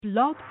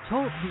Blog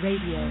Talk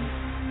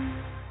Radio.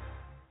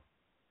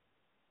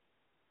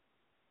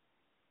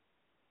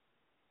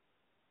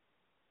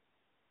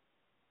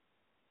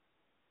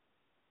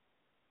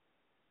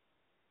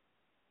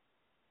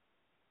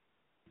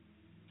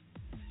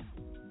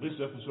 This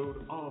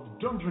episode of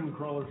Dungeon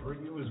Crawlers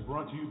Radio is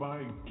brought to you by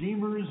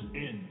Gamers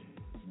Inn,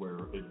 where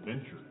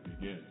adventure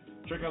begins.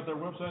 Check out their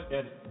website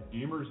at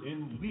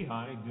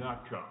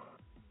gamersinlehigh.com.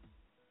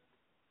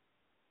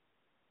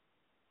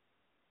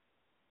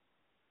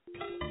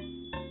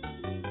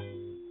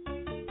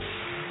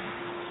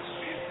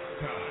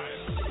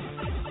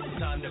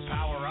 Time to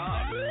power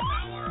up.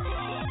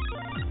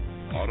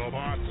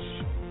 Autobots,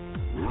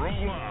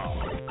 roll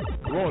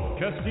out.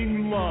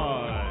 Broadcasting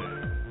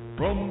live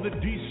from the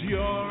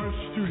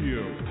DCR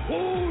studio.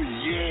 Oh,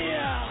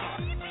 yeah!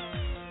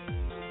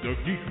 The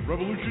Geek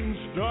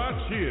Revolution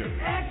starts here.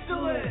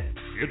 Excellent!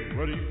 Get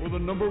ready for the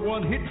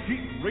 #1 hit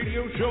geek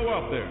radio show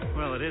out there.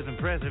 Well, it is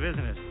impressive,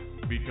 isn't it?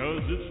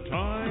 Because it's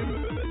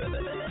time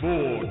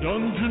for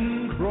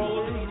Dungeon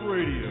Crawlers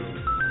Radio.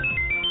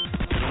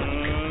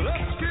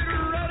 Let's get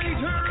ready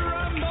to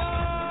rumble!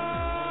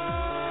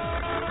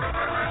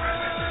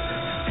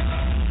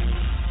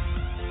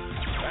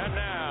 And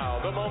now,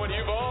 the moment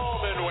you've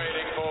all been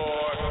waiting for.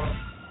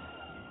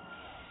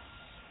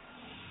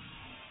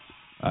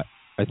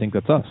 I think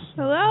that's us.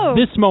 Hello.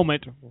 This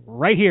moment,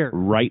 right here,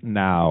 Right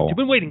now. you've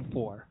been waiting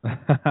for.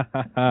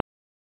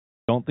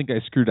 Don't think I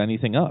screwed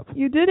anything up.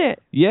 You did it.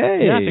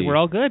 Yay! Yeah, I think we're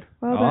all good.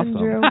 Well Awesome.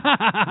 done, Drew.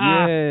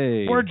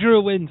 Yay! Poor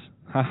Drew wins.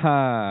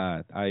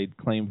 Haha! I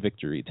claim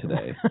victory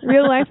today.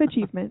 Real life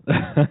achievement.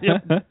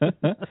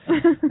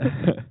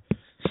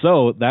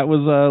 So that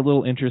was a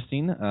little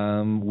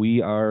interesting.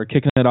 We are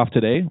kicking it off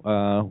today.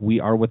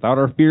 We are without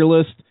our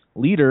fearless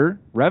leader,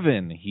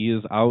 Revan. He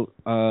is out.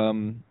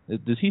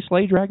 Does he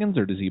slay dragons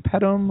or does he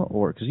pet them?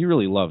 Or because he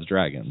really loves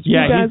dragons.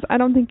 Yeah, he does. I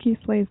don't think he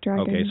slays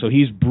dragons. Okay, so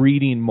he's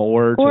breeding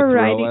more to or throw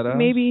riding. at us.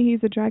 Maybe he's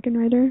a dragon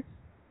rider.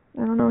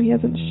 I don't know. He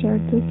hasn't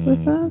shared this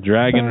with us.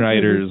 Dragon but-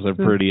 riders are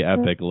pretty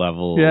epic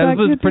level. Yeah, That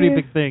this is a could pretty be-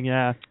 big thing,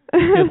 yeah.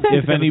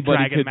 If anybody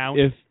Dragon could, mount.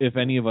 if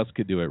any of us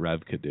could do it,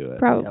 Rev could do it.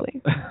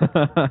 Probably.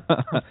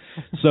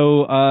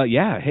 So,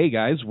 yeah, hey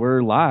guys,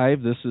 we're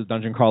live. This is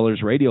Dungeon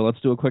Crawlers Radio.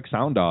 Let's do a quick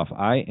sound off.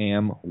 I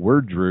am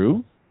Word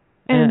Drew.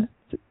 And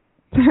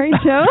sorry,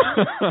 Joe.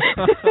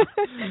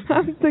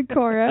 I'm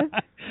Sakura.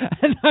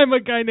 And I'm a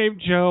guy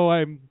named Joe.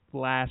 I'm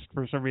last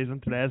for some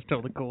reason today. That's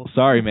totally cool.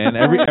 Sorry, man.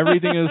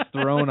 Everything is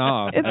thrown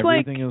off. It's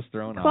Everything is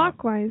thrown off.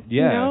 Clockwise.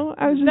 Yeah. You know?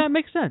 I was just, That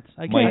makes sense.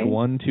 I Like get it.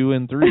 1, 2,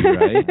 and 3,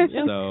 right?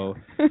 Yep. So,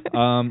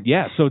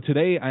 yeah. So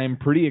today I'm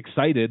pretty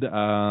excited.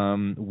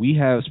 We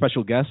have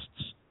special guests,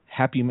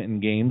 Happy Mitten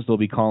Games. They'll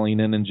be calling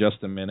in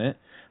just a minute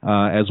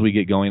as we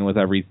get going with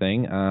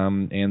everything,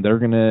 and they're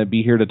going to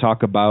be here to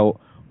talk about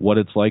what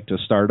it's like to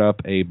start up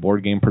a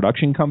board game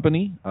production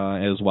company,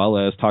 as well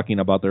as talking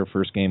about their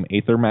first game,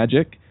 Aether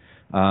Magic.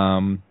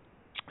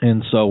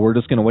 And so we're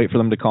just going to wait for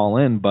them to call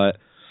in, but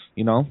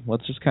you know,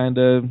 let's kind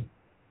of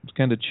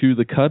chew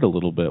the cud a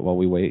little bit while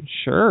we wait.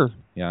 Sure.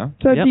 Yeah.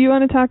 so Yep. do you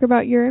want to talk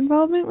about your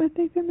involvement with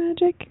Aether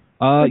Magic?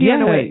 Or do you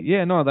wanna wait?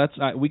 No, that's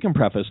we can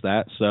preface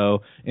that.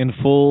 So, in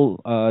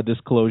full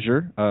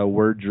disclosure,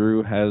 Word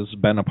Drew has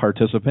been a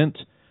participant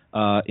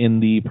in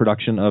the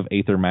production of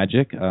Aether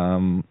Magic.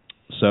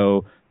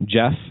 So,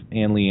 Jeff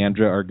and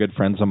Leandra are good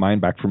friends of mine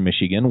back from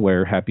Michigan,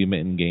 where Happy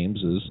Mitten Games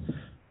is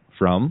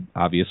from.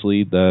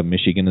 Obviously, the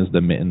Michigan is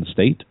the Mitten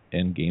State,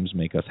 and games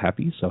make us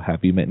happy, so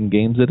Happy Mitten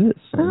Games it is.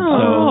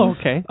 Oh,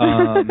 okay.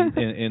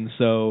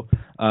 So,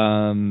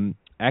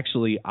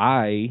 actually,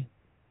 I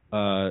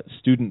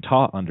student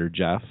taught under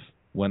Jeff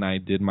when I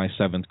did my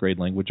 7th grade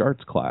language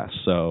arts class.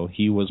 So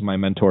he was my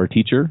mentor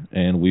teacher,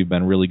 and we've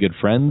been really good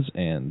friends.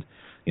 And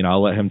you know,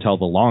 I'll let him tell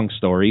the long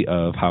story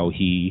of how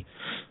he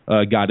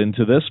got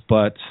into this.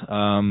 But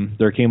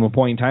there came a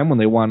point in time when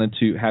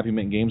Happy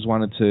Mitten Games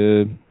wanted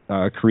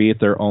to create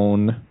their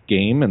own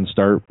game and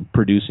start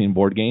producing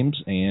board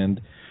games,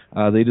 and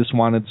they just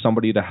wanted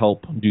somebody to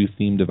help do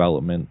theme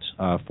development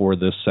for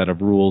this set of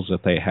rules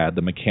that they had,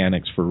 the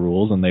mechanics for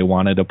rules, and they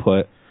wanted to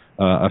put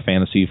a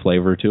fantasy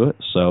flavor to it.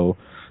 So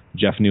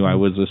Jeff knew I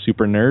was a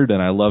super nerd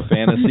and I love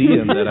fantasy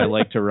and that I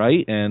like to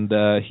write, and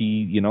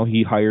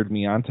he hired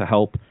me on to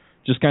help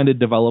just kind of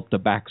develop the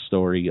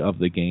backstory of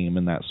the game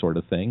and that sort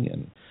of thing,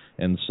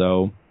 and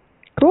so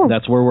Cool.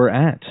 that's where we're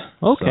at.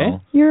 Okay.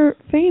 So, You're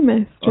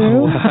famous,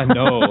 Drew.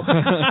 no,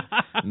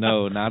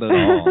 no, not at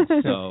all.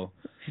 So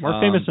More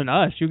famous than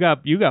us. You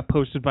got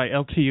posted by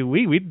LTUE.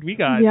 We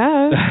got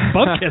Yeah.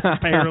 buckets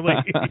apparently.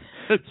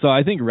 So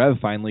I think Rev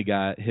finally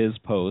got his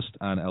post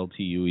on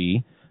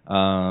LTUE.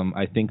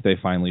 I think they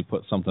finally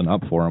put something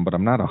up for him, but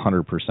I'm not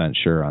 100%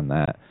 sure on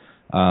that.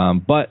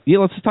 But yeah,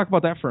 let's just talk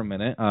about that for a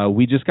minute.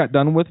 We just got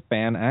done with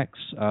FanX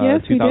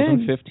Yes, we did.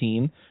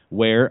 2015,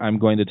 where I'm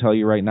going to tell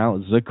you right now,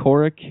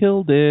 Zakora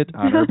killed it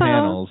on her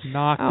panels.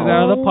 Knocked it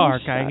out of the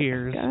park, I shucks,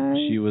 hear. guys.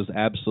 She was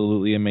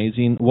absolutely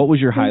amazing. What was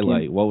your Thank you.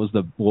 highlight? What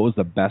was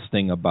the best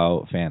thing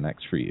about FanX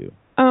for you?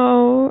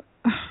 Oh,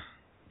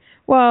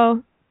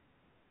 well,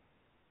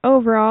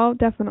 overall,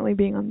 definitely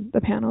being on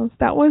the panels.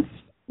 That was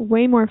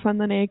way more fun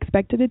than I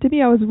expected it to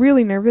be. I was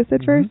really nervous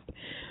at first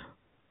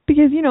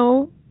because, you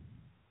know,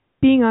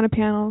 being on a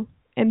panel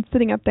and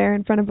sitting up there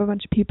in front of a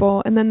bunch of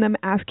people and then them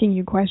asking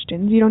you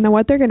questions. You don't know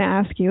what they're going to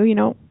ask you. You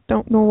know,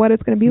 don't know what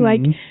it's going to be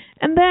like.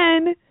 And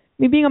then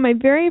me being on my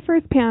very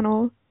first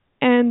panel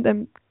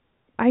and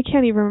I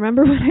can't even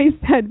remember what I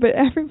said, but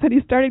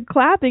everybody started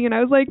clapping and I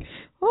was like,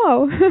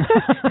 oh,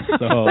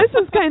 this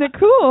is kind of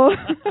cool.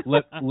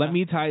 let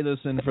me tie this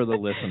in for the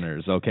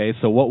listeners, okay?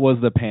 So what was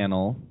the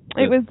panel?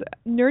 It was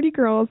Nerdy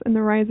Girls and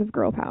the Rise of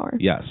Girl Power.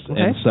 Yes. Okay.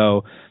 And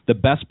so the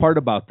best part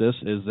about this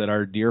is that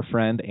our dear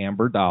friend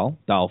Amber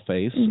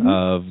Dollface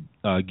of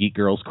Geek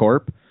Girls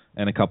Corp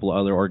and a couple of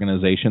other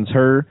organizations,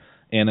 her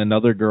and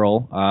another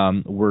girl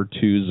were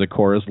to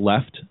Zikora's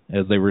left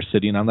as they were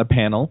sitting on the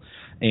panel.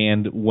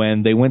 And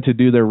when they went to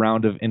do their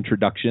round of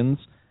introductions,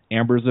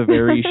 Amber's a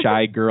very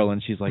shy girl,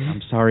 and she's like,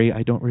 I'm sorry,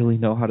 I don't really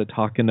know how to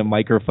talk into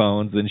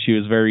microphones. And she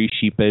was very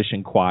sheepish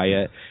and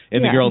quiet.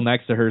 And the girl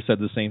next to her said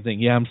the same thing.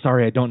 Yeah, I'm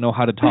sorry, I don't know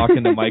how to talk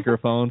into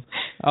microphones.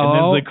 And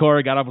then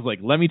Zikora got up and was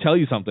like, let me tell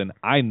you something.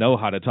 I know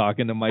how to talk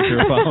into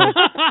microphones.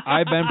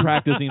 I've been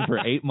practicing for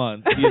 8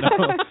 months, you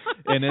know.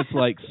 And it's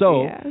like,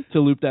 so to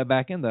loop that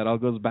back in, that all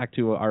goes back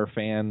to our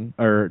fan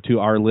or to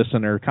our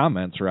listener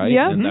comments, right?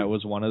 Yeah. And that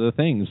was one of the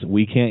things.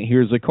 We can't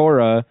hear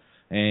Zikora,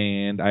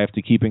 and I have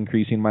to keep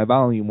increasing my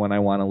volume when I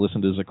want to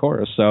listen to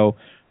Zikora. So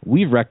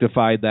we've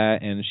rectified that,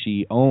 and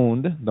she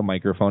owned the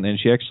microphone, and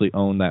she actually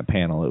owned that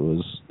panel. It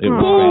was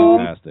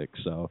fantastic.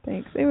 So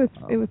thanks. It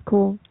was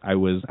cool. I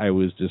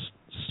was just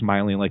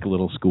smiling like a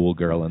little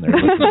schoolgirl in there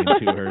listening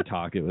to her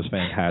talk. It was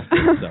fantastic.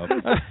 So.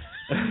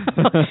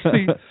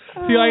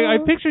 See, I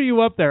picture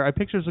you up there. I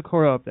picture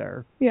Zikora up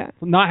there. Yeah.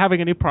 Not having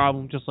any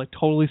problem, just like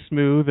totally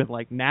smooth and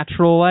like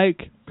natural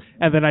like.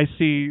 And then I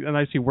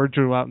see Word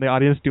Drew out in the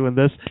audience doing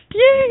this.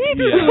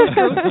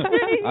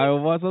 I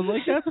was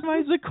like, that's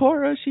my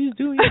Zikora. She's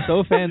doing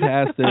so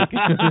fantastic.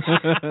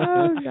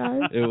 Oh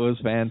gosh. It was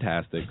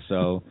fantastic.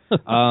 So so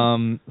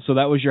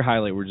that was your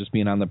highlight. We're just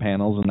being on the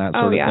panels and that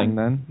sort of thing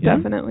then? Yeah.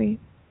 Definitely.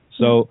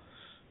 So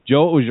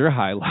Joe, what was your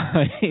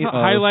highlight?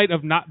 Highlight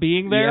of not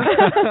being there?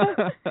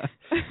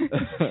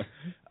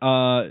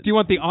 Do you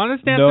want the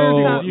honest answer?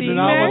 No. You do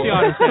not want the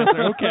honest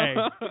answer.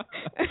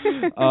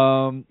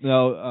 Okay.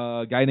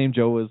 No, a guy named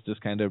Joe was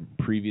just kind of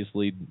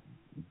previously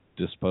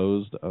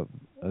disposed of.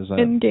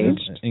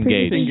 Engaged.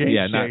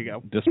 Yeah,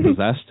 not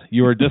dispossessed.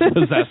 You were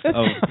dispossessed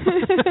of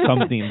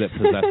something that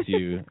possessed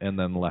you and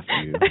then left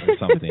you or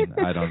something.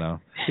 I don't know.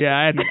 Yeah,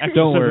 I had an exorcism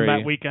Don't worry.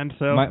 that weekend.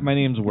 So my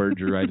name's Word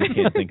Drew. I just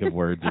can't think of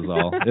words is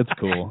all. It's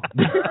cool.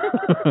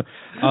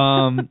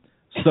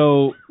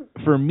 So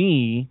for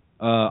me,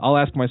 I'll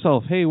ask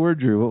myself, hey, Word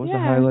Drew, what was the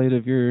highlight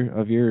of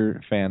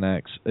your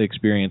fan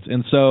experience?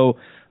 And so,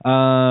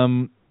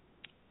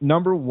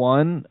 number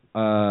one,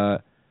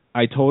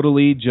 I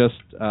totally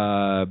just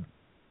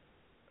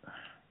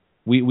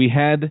we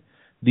had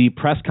the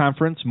press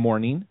conference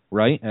morning,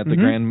 right, at the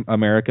Grand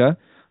America.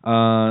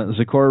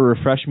 Zikora,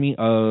 refresh me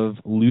of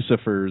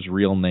Lucifer's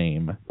real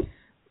name.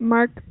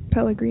 Mark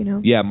Pellegrino.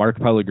 Yeah, Mark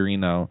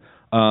Pellegrino.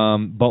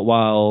 But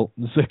while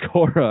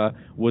Zikora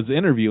was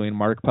interviewing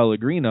Mark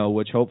Pellegrino,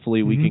 which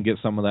hopefully we can get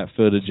some of that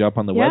footage up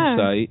on the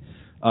website,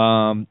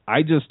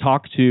 I just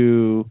talked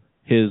to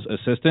his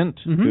assistant,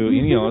 who,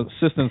 you know,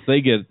 assistants, they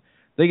get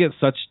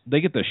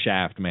the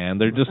shaft, man.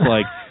 They're just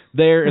like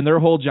their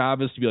whole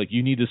job is to be like,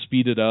 you need to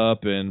speed it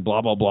up and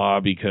blah blah blah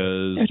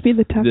because be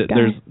the tough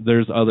guy.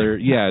 There's other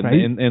right?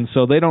 and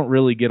so they don't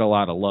really get a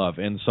lot of love.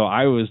 And so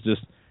I was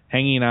just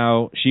hanging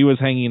out. She was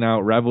hanging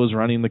out. Rev was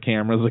running the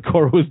camera.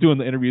 Zikora was doing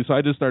the interview. So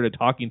I just started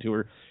talking to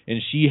her,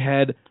 and she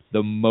had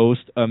the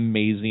most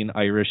amazing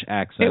Irish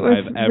accent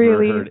I've ever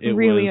heard. It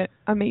really was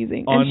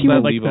amazing. And she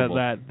was like unbelievable.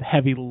 that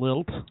heavy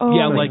lilt. Oh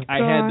yeah, my like I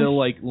had to gosh.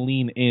 like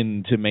lean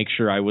in to make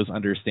sure I was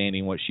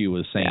understanding what she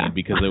was saying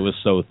because it was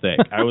so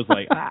thick. I was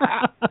like,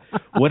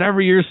 whatever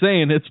you're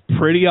saying, it's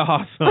pretty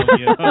awesome,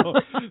 you know.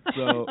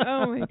 So,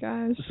 oh my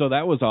gosh. So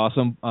that was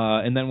awesome.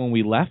 And then when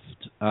we left,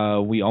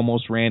 we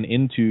almost ran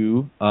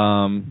into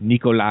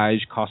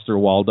Nikolaj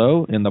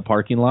Coster-Waldau in the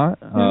parking lot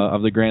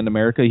of the Grand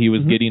America. He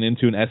was getting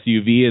into an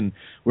SUV, and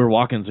we were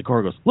walking.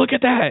 Zikora goes, "Look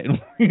at that!" And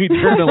we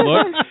turned to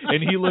look,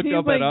 and he looked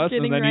up at us,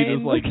 and then he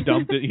just like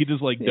dumped it. He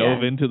just like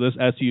dove into this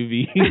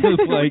SUV. He was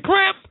like,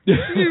 "Crap!"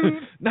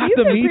 Not he's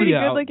the a media. pretty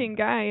good-looking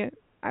guy.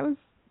 I was,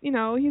 you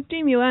know, he's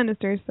Jamie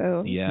Lannister,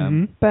 so Yeah.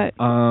 But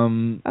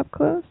up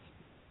close.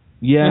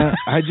 Yeah,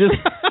 I just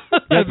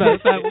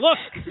that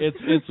look.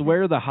 It's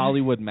where the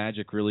Hollywood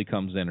magic really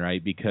comes in,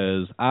 right?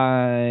 Because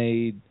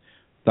I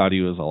thought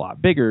he was a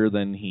lot bigger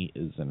than he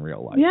is in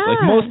real life. Yeah. Like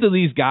most of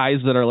these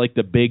guys that are like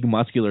the big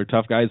muscular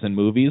tough guys in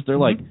movies, they're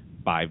like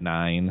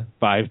 5'9",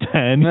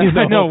 5'10", you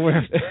know? I know where.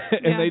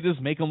 And they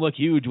just make them look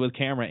huge with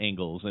camera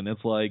angles, and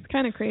it's like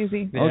Kind of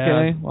crazy.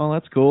 okay, well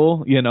that's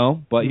cool, you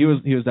know. But he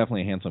was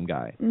definitely a handsome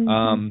guy.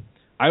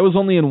 I was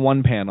only in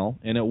one panel,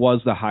 and it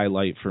was the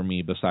highlight for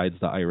me besides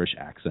the Irish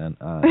accent.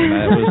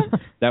 And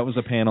that was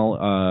a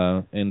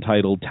panel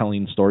entitled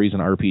 "Telling Stories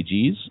in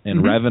RPGs,"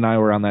 and Rev and I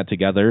were on that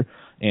together.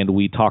 and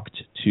we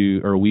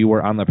we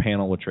were on the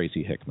panel with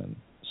Tracy Hickman.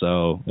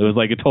 So it was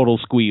like a total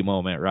squee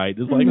moment, right?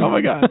 It's like, oh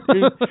my God,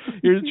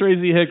 here's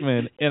Tracy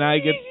Hickman, and I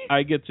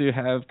get to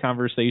have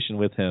conversation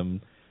with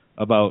him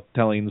about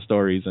telling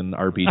stories and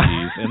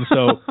RPGs. And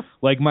so,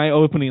 like, my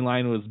opening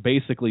line was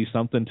basically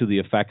something to the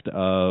effect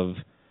of,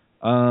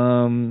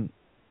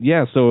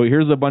 yeah, so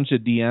here's a bunch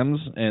of DMs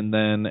and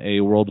then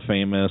a world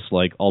famous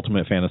like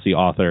ultimate fantasy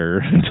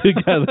author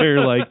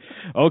together. Like,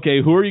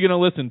 okay, who are you going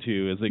to listen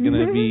to? Is it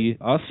going to be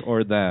us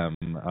or them?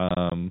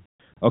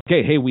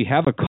 Okay, hey, we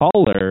have a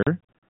caller.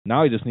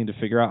 Now I just need to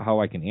figure out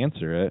how I can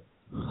answer it.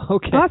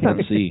 Okay. Awesome.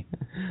 Let's see.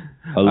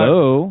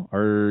 Hello,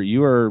 or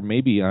you are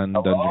maybe on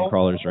Dungeon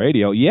Crawlers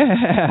Radio.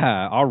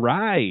 Yeah, all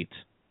right.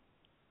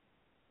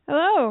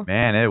 Hello.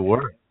 Man, it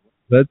worked.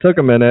 That took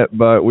a minute,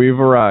 but we've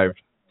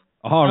arrived.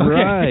 All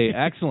right,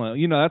 excellent.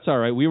 That's all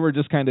right. We were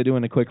just kind of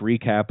doing a quick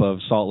recap of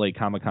Salt Lake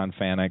Comic-Con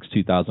FanX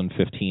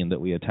 2015 that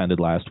we attended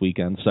last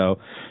weekend. So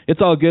it's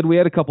all good. We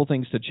had a couple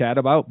things to chat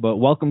about, but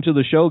welcome to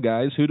the show,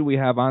 guys. Who do we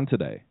have on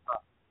today?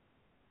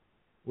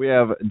 We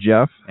have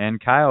Jeff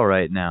and Kyle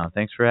right now.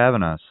 Thanks for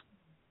having us.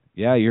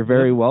 Yeah, you're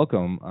very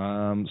welcome.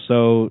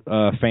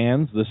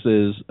 Fans, this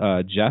is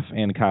Jeff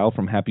and Kyle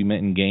from Happy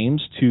Mitten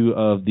Games, two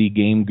of the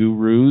game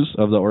gurus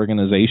of the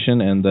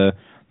organization and the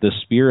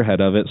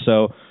spearhead of it.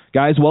 So,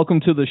 guys, welcome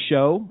to the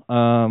show.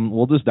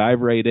 We'll just dive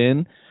right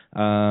in.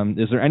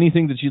 Is there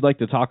anything that you'd like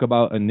to talk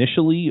about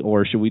initially,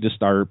 or should we just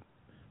start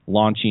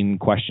launching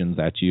questions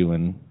at you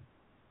and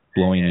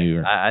blowing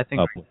you I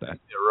think up with that?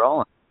 We're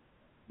rolling.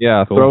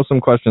 Yeah, cool. Throw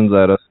some questions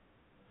at us.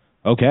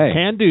 Okay.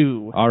 Can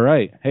do. All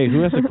right. Hey,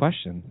 who has a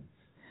question?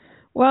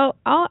 Well,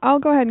 I'll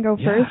go ahead and go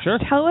first. Sure.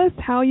 Tell us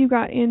how you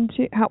got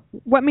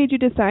what made you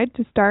decide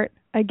to start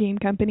a game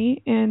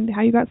company and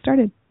how you got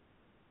started.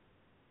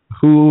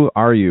 Who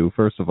are you,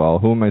 first of all?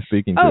 Who am I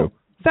speaking to? Oh,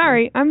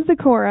 sorry. I'm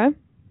Zakora.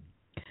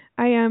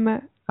 I am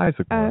Hi,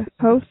 a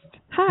host.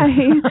 Hi.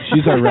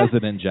 She's our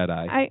resident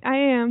Jedi. I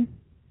am.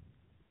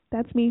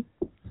 That's me.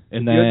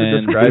 And you have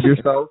to describe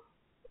yourself.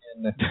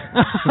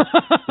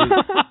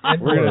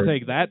 We're going to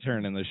take that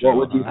turn in the show.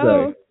 What would you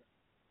say?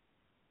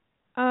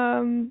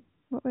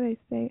 What would I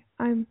say?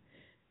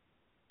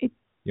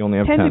 You only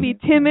have tend 10. to be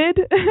timid.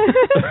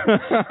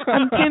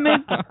 I'm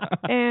timid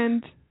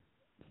and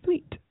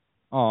sweet.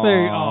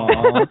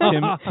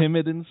 Aww,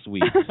 timid and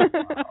sweet.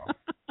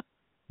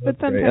 But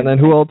sometimes and then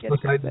who else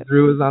besides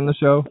Drew is on the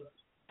show?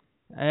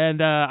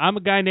 And I'm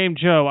a guy named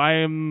Joe.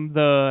 I am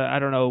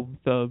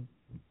the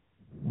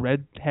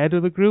redhead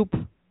of the group.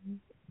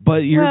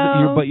 But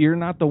you're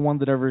not the one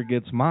that ever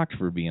gets mocked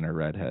for being a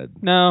redhead.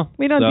 No,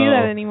 we don't do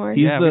that anymore.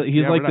 He's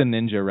like the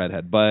ninja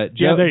redhead. But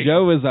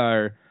Joe is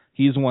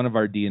he's one of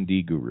our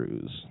D&D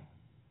gurus.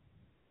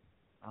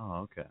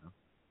 Oh, okay.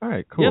 All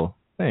right, cool.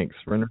 Yep. Thanks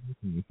for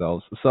introducing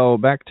themselves. So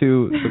back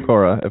to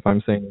Sakura, if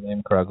I'm saying your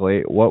name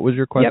correctly. What was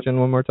your question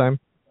one more time?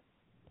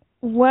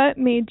 What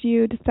made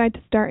you decide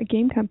to start a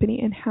game company,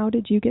 and how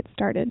did you get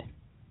started?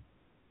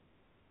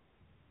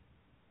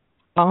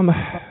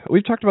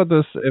 We've talked about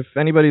this. If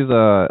anybody's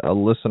a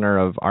listener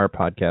of our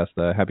podcast,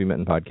 the Happy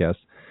Mitten podcast,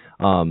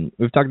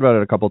 we've talked about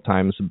it a couple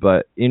times.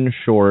 But in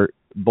short,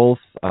 both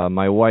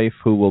my wife,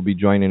 who will be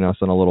joining us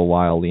in a little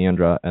while,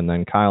 Leandra, and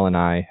then Kyle and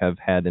I have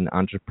had an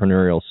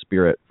entrepreneurial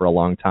spirit for a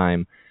long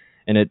time.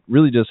 And it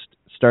really just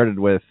started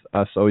with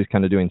us always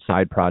kind of doing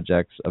side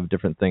projects of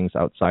different things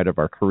outside of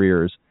our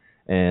careers.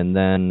 And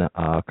then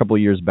a couple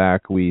of years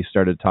back, we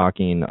started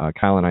talking,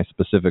 Kyle and I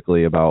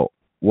specifically, about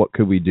what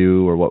could we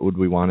do or what would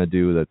we want to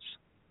do that's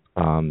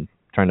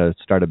trying to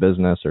start a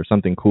business or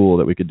something cool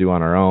that we could do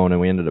on our own.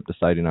 And we ended up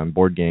deciding on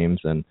board games.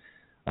 And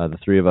the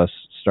three of us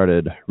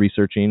started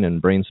researching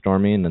and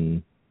brainstorming,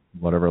 and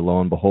whatever,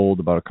 lo and behold,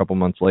 about a couple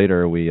months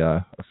later, we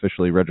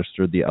officially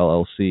registered the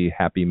LLC,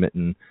 Happy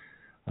Mitten,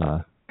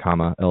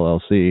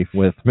 LLC,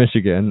 with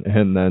Michigan,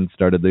 and then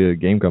started the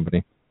game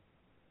company.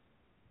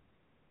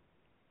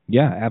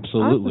 Yeah,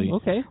 absolutely.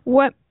 Awesome.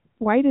 Okay.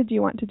 Why did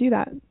you want to do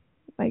that?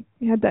 Like,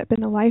 had that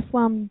been a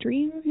lifelong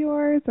dream of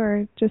yours,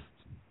 or just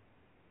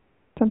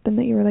something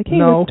that you were like,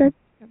 hey, let's start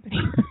a company?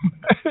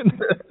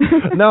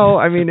 No,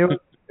 I mean, it was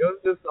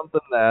just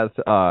something that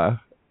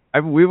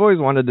we've always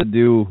wanted to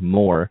do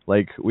more.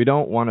 Like, we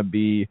don't want to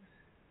be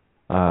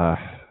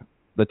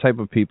the type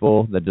of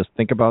people that just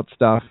think about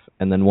stuff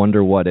and then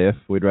wonder what if.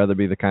 We'd rather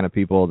be the kind of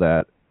people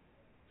that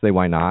say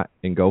why not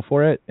and go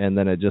for it. And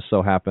then it just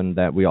so happened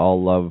that we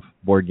all love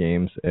board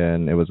games,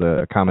 and it was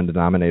a common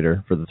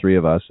denominator for the three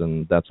of us,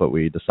 and that's what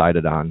we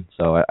decided on.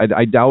 So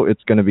I doubt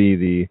it's going to be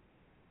the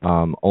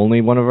only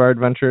one of our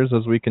adventures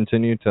as we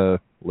continue to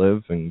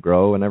live and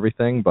grow and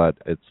everything, but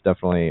it's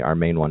definitely our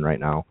main one right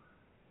now.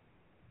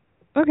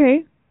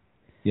 Okay.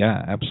 Yeah,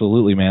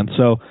 absolutely, man.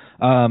 So,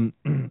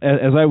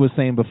 as I was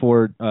saying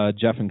before,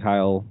 Jeff and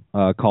Kyle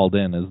called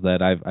in, is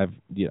that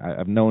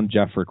I've known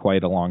Jeff for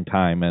quite a long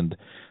time, and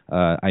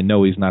I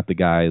know he's not the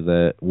guy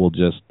that will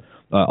just,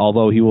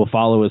 although he will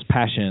follow his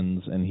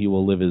passions and he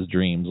will live his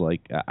dreams.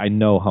 Like, I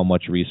know how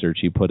much research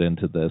he put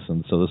into this,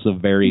 and so this is a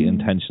very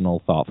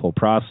intentional, thoughtful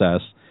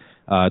process.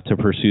 to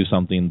pursue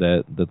something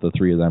that the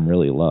three of them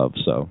really love.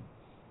 So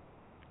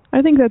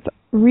I think that's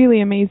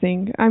really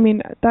amazing. I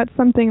mean, that's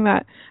something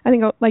that I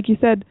think, like you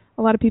said,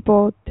 a lot of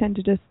people tend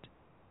to just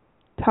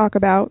talk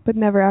about but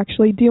never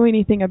actually do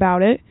anything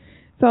about it.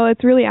 So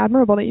it's really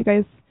admirable that you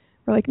guys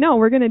were like, no,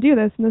 we're going to do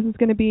this, and this is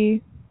going to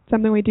be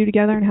something we do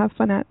together and have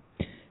fun at.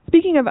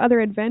 Speaking of other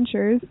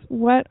adventures,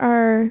 what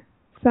are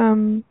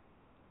some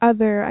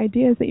other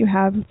ideas that you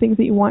have, things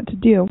that you want to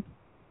do?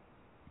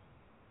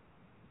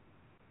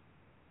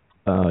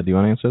 Do you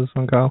want to answer this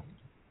one, Kyle?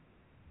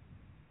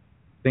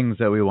 Things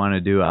that we want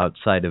to do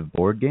outside of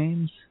board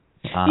games?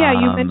 Yeah,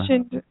 you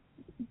mentioned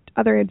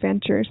other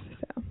adventures,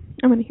 so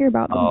I'm going to hear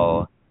about them.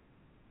 Oh.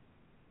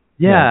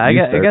 Yeah, I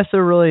guess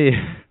they're really...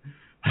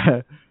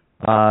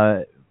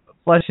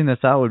 fleshing this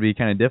out would be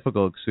kind of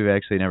difficult because we've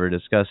actually never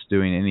discussed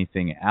doing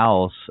anything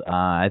else.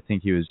 I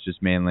think he was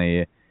just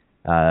mainly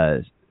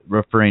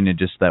referring to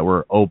just that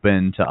we're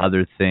open to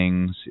other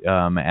things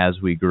as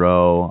we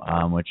grow,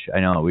 which I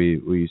know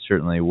we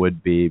certainly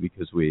would be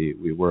because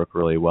we work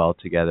really well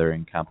together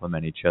and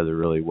complement each other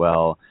really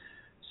well.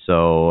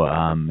 So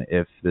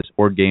if this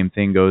board game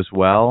thing goes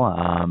well,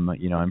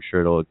 I'm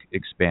sure it'll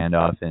expand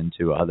off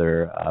into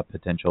other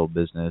potential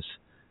business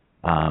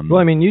well,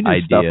 I mean, you do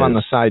ideas. stuff on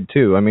the side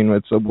too. I mean,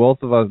 it's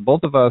both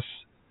of us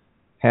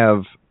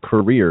have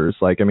careers.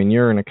 Like, I mean,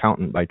 you're an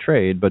accountant by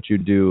trade, but you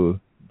do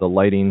the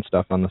lighting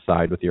stuff on the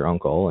side with your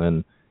uncle.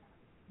 And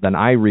then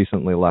I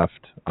recently left.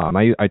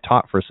 I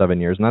taught for 7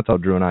 years, and that's how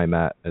Drew and I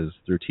met, is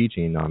through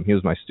teaching. He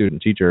was my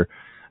student teacher,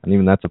 and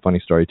even that's a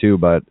funny story too.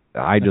 But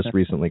I just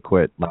recently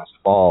quit last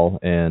fall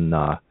and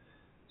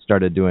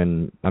started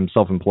doing. I'm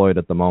self-employed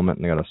at the moment,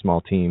 and I got a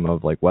small team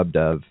of like web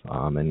dev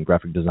and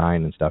graphic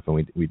design and stuff,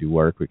 and we do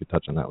work. We could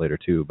touch on that later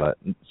too. But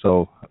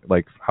so,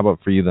 like, how about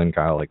for you then,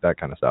 Kyle? Like that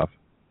kind of stuff.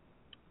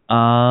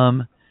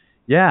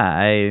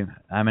 Yeah,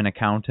 I'm an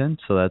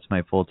accountant, so that's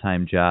my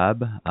full-time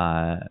job.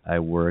 I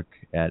work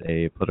at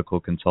a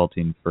political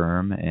consulting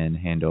firm and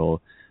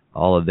handle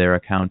all of their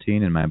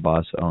accounting, and my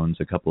boss owns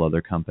a couple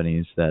other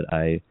companies that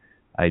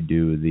I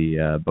do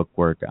the book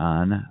work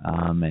on.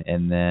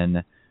 And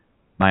then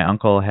my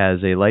uncle has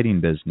a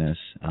lighting business,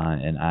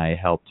 and I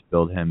helped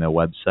build him a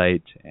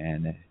website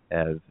and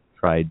have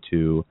tried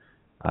to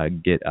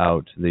get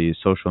out the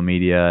social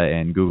media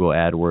and Google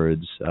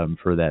AdWords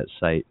for that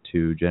site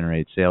to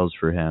generate sales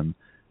for him.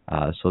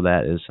 So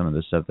that is some of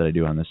the stuff that I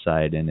do on the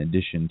side in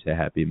addition to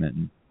Happy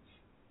Mitten.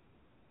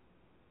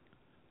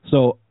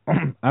 So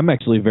I'm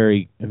actually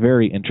very,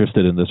 very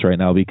interested in this right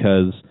now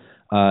because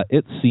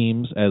it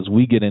seems as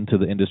we get into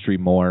the industry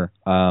more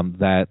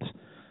that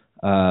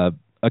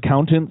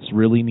accountants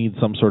really need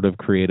some sort of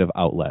creative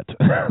outlet.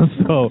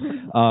 So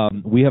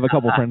we have a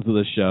couple friends of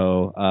the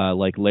show,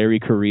 like Larry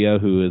Correa,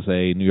 who is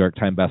a New York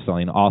Times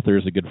bestselling author,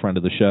 is a good friend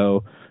of the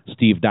show.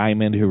 Steve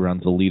Diamond, who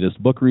runs Elitist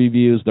Book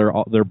Reviews.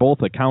 They're both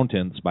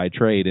accountants by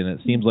trade, and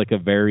it seems like a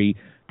very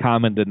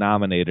common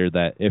denominator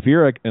that if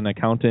you're an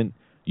accountant,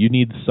 you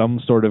need some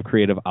sort of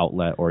creative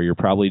outlet, or you're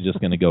probably just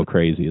going to go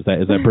crazy. Is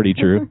that pretty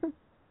true?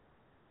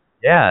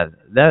 Yeah,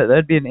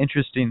 that'd be an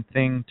interesting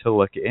thing to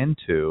look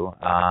into.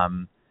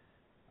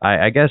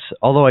 I guess,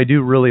 although I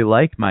do really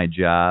like my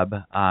job,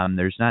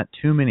 there's not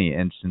too many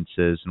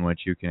instances in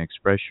which you can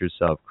express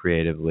yourself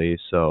creatively.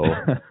 So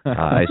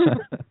I enjoy,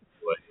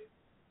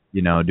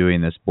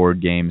 doing this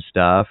board game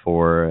stuff,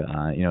 or,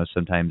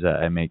 sometimes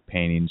I make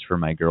paintings for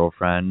my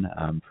girlfriend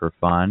for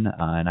fun,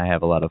 and I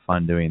have a lot of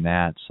fun doing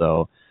that.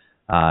 So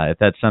if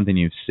that's something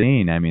you've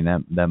seen, I mean,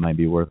 that might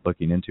be worth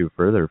looking into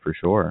further for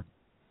sure.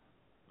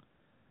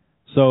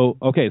 So,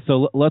 okay,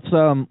 so let's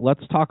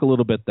talk a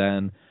little bit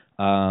then.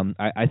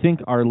 I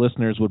think our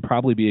listeners would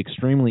probably be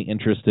extremely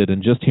interested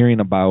in just hearing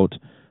about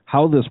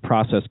how this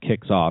process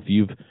kicks off.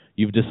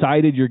 You've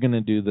decided you're going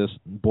to do this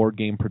board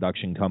game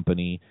production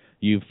company.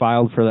 You've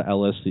filed for the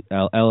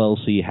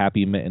LLC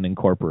Happy Mitten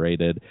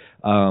Incorporated.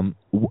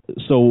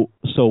 So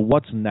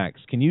what's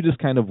next? Can you just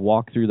kind of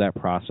walk through that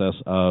process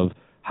of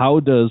how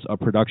does a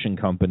production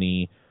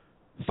company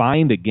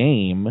find a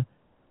game,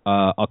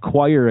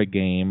 acquire a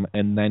game,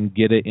 and then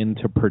get it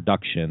into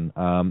production?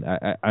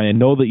 I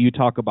know that you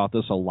talk about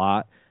this a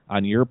lot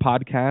on your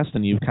podcast,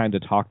 and you've kind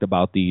of talked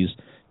about these.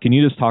 Can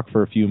you just talk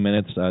for a few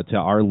minutes to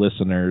our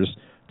listeners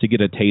to get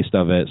a taste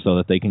of it so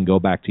that they can go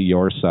back to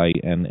your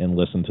site and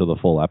listen to the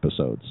full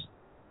episodes?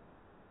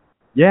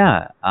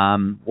 Yeah.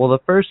 Well, the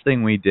first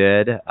thing we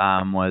did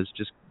was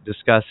just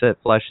discuss it,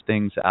 flesh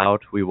things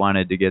out. We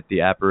wanted to get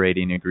the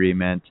operating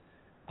agreement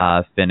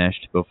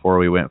finished before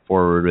we went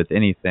forward with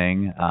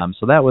anything.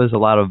 So that was a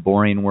lot of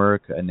boring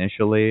work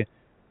initially,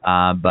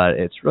 but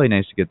it's really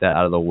nice to get that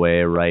out of the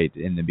way right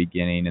in the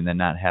beginning and then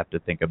not have to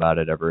think about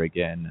it ever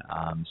again.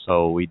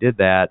 So we did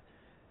that,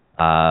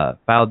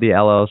 filed the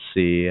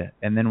LLC,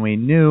 and then we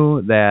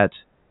knew that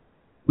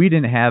we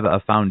didn't have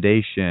a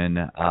foundation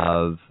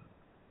of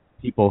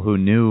people who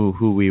knew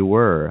who we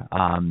were.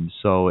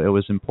 So it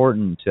was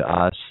important to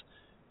us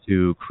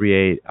to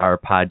create our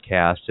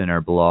podcast and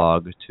our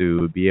blog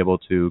to be able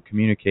to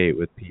communicate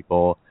with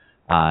people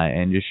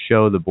and just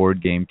show the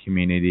board game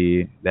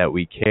community that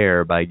we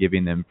care by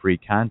giving them free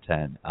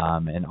content.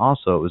 And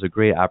also, it was a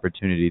great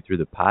opportunity through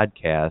the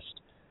podcast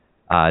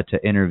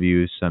to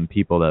interview some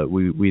people that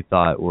we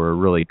thought were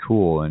really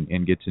cool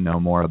and get to know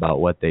more about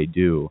what they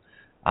do.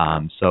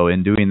 So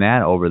in doing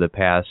that over the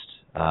past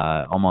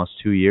almost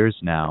 2 years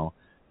now,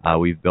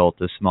 we've built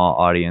a small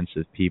audience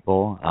of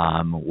people,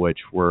 which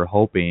we're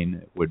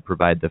hoping would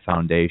provide the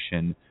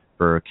foundation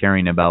for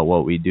caring about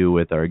what we do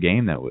with our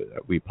game that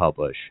we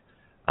publish.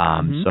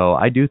 So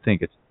I do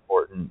think it's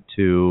important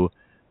to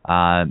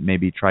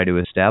maybe try to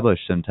establish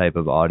some type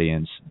of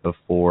audience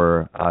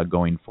before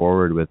going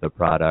forward with a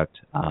product.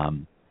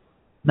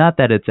 Not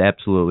that it's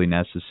absolutely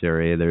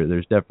necessary.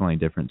 There's definitely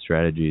different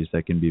strategies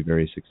that can be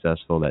very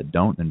successful that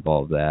don't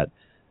involve that.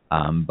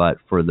 But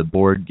for the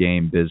board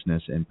game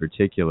business in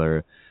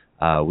particular,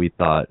 we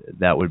thought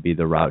that would be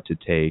the route to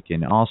take,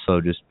 and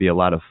also just be a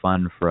lot of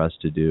fun for us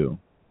to do.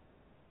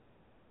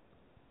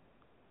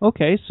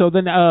 Okay, so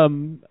then,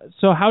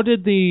 so how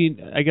did the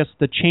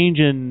change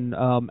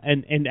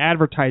in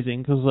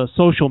advertising, because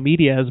social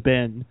media has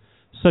had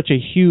such a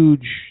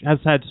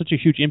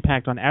huge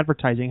impact on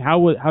advertising.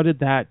 How did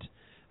that?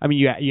 I mean,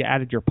 you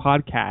added your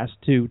podcast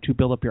to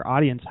build up your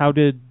audience. How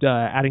did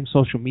adding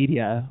social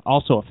media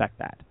also affect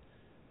that?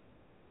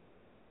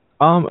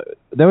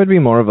 That would be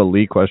more of a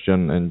Lee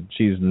question, and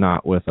she's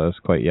not with us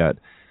quite yet.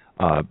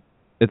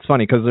 It's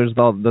funny because there's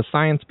the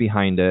science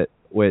behind it,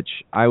 which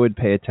I would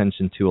pay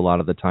attention to a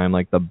lot of the time,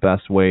 like the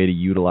best way to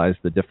utilize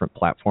the different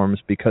platforms,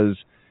 because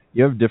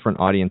you have different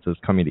audiences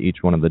coming to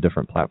each one of the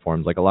different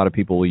platforms. Like a lot of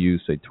people will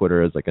use, say,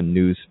 Twitter as like a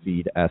news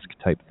feed-esque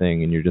type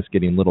thing, and you're just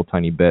getting little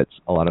tiny bits.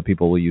 A lot of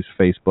people will use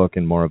Facebook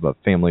in more of a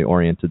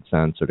family-oriented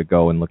sense, or to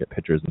go and look at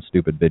pictures and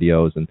stupid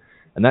videos and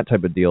that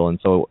type of deal. And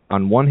so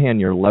on one hand,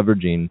 you're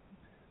leveraging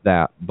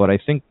that, but I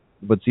think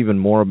what's even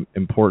more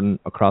important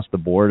across the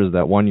board is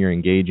that, one, you're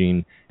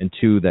engaging, and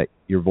two, that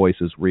your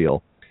voice is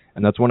real.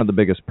 And that's one of the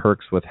biggest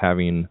perks with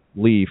having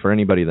Lee. For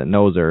anybody that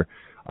knows her,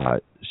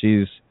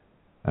 she's,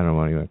 I don't know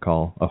what you would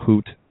call a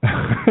hoot, to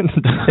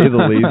say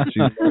the least.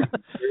 She's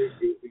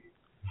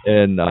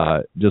and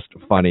just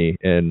funny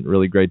and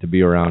really great to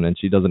be around. And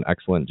she does an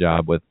excellent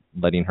job with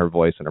letting her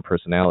voice and her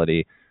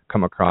personality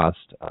come across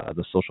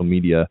the social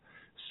media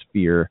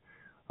sphere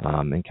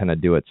and kind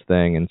of do its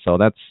thing. And so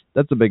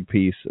that's a big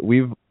piece.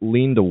 We've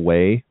leaned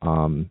away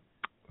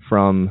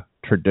from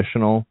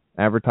traditional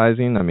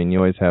advertising. I mean, you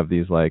always have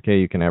these like, hey,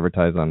 you can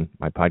advertise on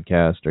my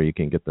podcast, or you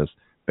can get this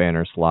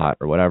banner slot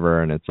or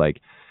whatever. And it's like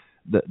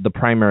the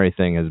primary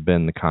thing has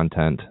been the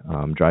content,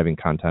 driving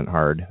content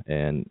hard.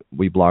 And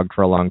we blogged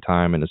for a long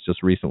time, and it's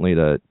just recently,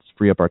 to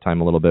free up our time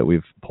a little bit,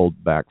 we've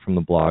pulled back from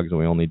the blogs, and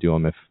we only do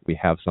them if we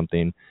have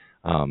something.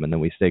 And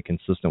then we stay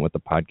consistent with the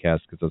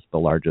podcast because it's the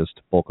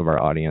largest bulk of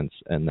our audience.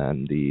 And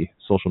then the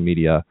social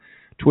media,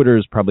 Twitter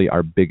is probably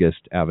our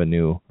biggest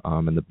avenue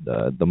and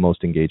the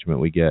most engagement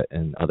we get.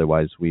 And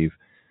otherwise, we've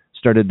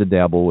started to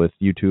dabble with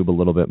YouTube a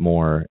little bit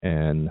more,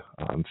 and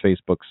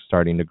Facebook's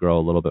starting to grow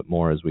a little bit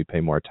more as we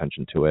pay more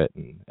attention to it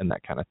and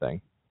that kind of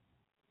thing.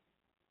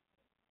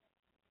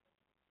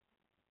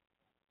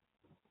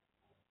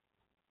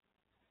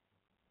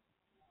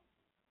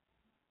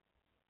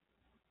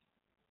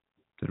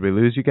 Did we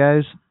lose you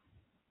guys?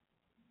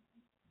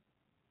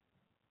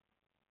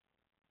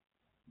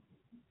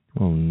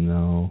 Oh,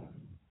 no.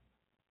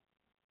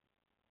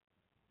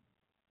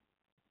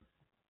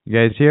 You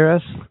guys hear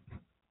us?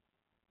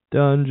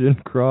 Dungeon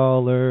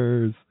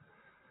crawlers.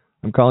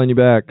 I'm calling you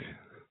back.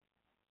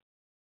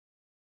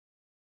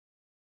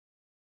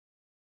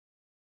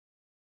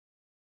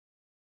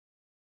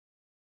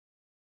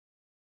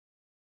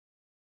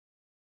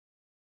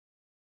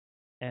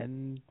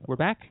 And we're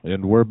back.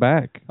 And we're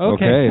back.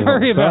 Okay.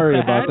 Sorry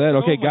about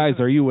that. Okay, guys,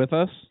 are you with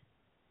us?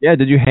 Yeah,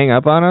 did you hang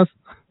up on us?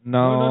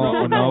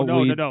 No,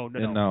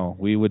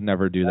 we would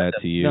never do that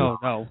to you.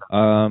 No.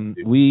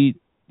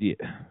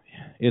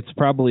 It's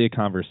probably a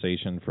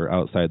conversation for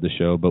outside the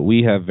show, but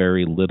we have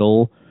very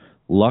little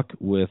luck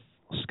with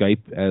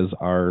Skype as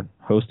our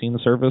hosting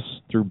service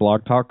through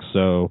Blog Talk,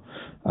 so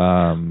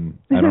I don't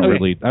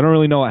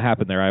really know what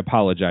happened there. I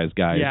apologize,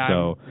 guys. Yeah,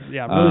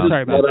 really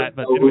sorry about that.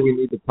 But we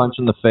need to punch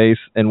in the face,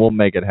 and we'll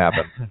make it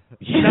happen.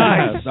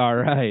 Nice. All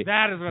right.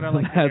 That is what I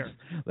like to hear.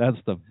 That's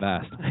the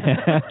best.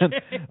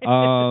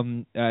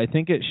 I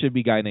think it should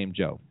be guy named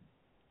Joe.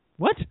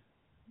 What?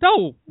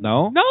 No.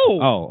 No? No.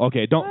 Oh,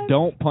 okay.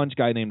 Don't punch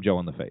guy named Joe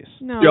in the face.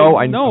 No. Joe,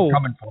 I'm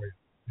coming for you.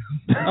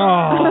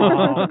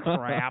 Oh,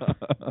 crap.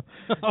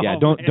 Yeah,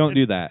 don't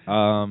do that.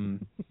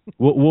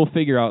 We'll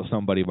figure out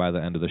somebody by the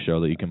end of the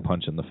show that you can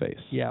punch in the face.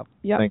 Yeah.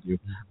 Yep. Thank you.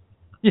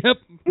 Yep.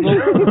 Well,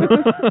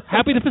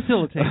 happy to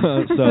facilitate.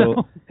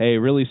 So, hey,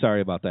 really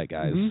sorry about that,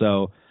 guys.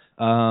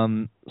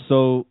 Mm-hmm.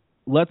 So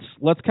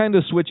let's kind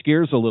of switch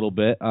gears a little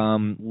bit.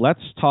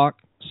 Let's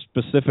talk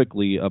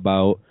specifically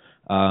about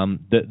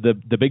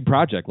the big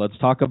project. Let's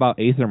talk about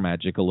Aether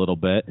Magic a little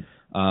bit.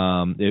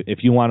 If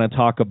you want to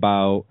talk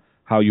about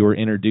how you were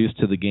introduced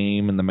to the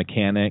game and the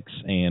mechanics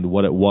and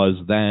what it was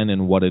then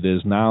and what it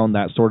is now and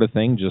that sort of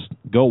thing, just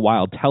go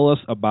wild. Tell us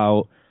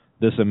about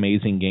this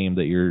amazing game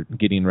that you're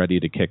getting ready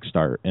to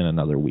kickstart in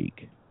another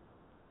week?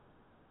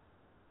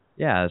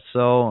 Yeah,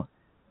 so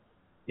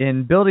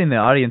in building the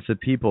audience of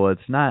people,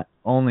 it's not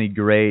only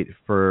great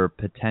for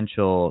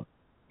potential,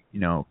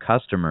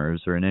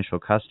 customers or initial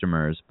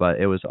customers, but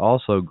it was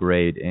also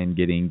great in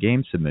getting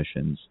game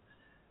submissions.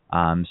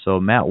 So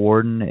Matt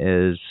Warden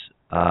is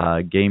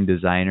a game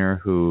designer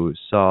who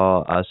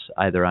saw us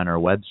either on our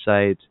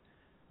website,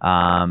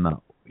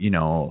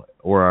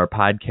 or our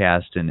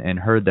podcast and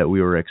heard that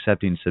we were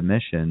accepting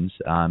submissions,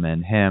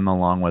 and him,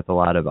 along with a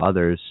lot of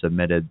others,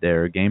 submitted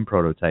their game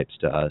prototypes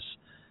to us.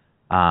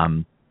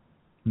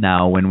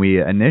 Now, when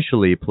we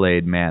initially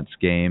played Matt's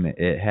game,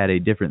 it had a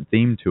different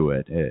theme to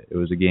it. It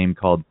was a game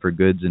called For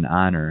Goods and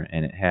Honor,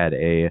 and it had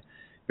a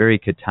very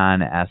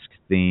Catan-esque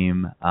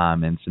theme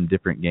and some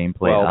different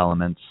gameplay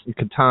elements.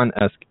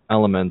 Catan-esque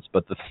elements,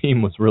 but the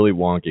theme was really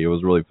wonky. It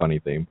was a really funny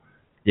theme.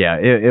 Yeah,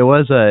 it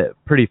was a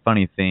pretty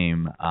funny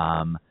theme.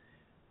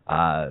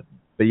 But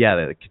yeah,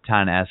 the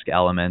Catan-esque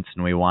elements,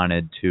 and we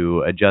wanted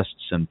to adjust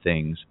some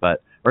things.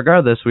 But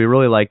regardless, we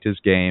really liked his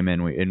game,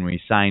 and we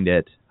signed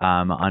it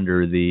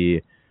under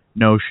the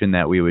notion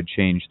that we would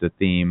change the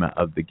theme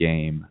of the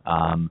game.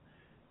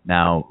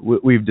 Now,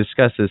 we've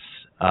discussed this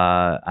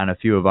on a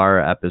few of our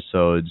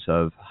episodes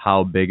of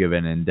how big of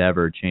an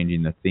endeavor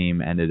changing the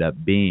theme ended up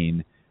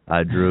being.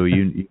 Drew,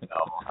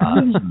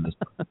 some of the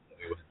stuff that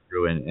we went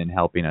through in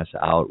helping us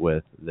out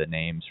with the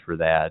names for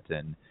that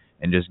and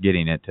just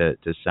getting it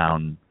to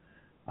sound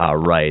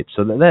right.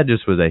 So that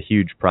just was a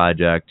huge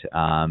project,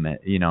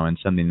 and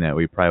something that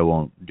we probably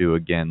won't do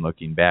again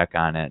looking back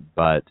on it.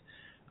 But,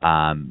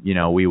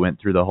 we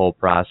went through the whole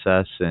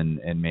process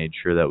and made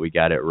sure that we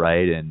got it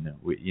right. And,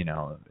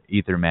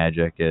 Ether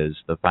Magic is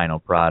the final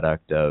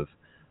product of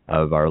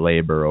our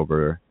labor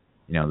over,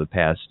 the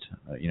past,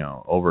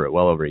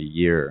 well over a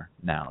year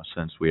now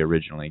since we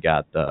originally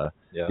got the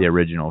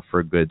original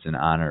For Goods and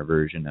Honor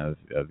version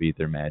of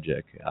Ether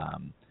Magic.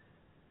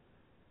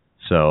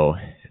 So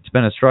it's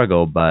been a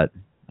struggle, but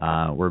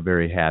we're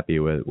very happy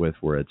with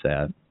where it's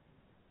at.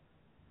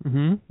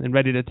 Mm-hmm. And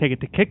ready to take it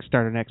to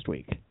Kickstarter next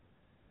week.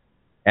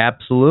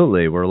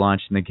 Absolutely. We're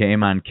launching the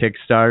game on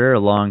Kickstarter, a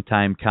long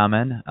time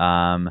coming.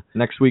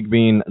 Next week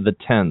being the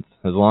 10th.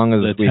 As long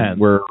as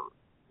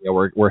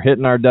we're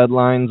hitting our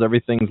deadlines,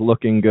 everything's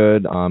looking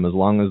good. As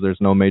long as there's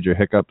no major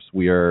hiccups,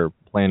 we are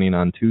planning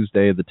on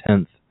Tuesday the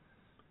 10th.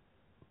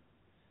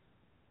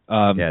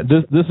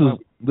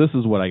 This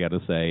is what I got to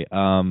say.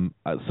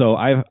 So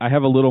I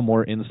have a little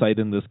more insight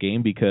in this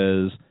game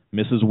because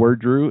Mrs.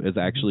 Wordrew is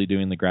actually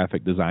doing the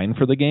graphic design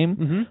for the game.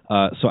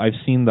 Mm-hmm. So I've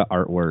seen the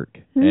artwork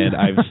and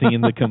I've seen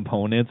the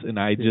components, and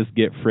I just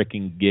get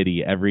freaking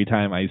giddy every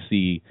time I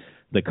see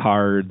the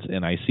cards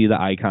and I see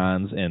the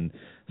icons. And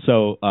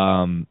so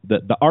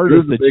the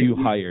artist that you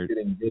hired.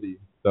 Getting giddy.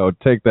 So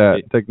take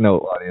note,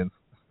 audience.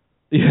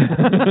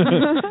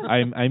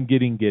 I'm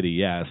getting giddy,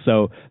 yeah.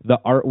 So the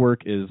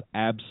artwork is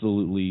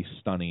absolutely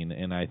stunning,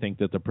 and I think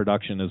that the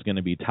production is going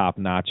to be top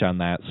notch on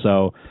that.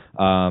 So,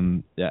 I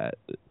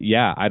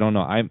don't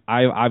know.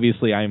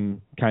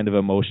 I'm kind of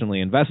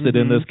emotionally invested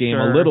in this game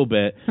a little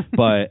bit,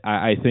 but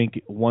I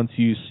think once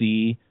you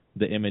see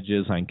the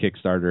images on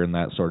Kickstarter and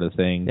that sort of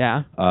thing,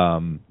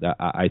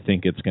 I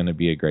think it's going to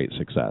be a great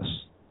success.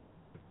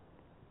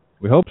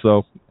 We hope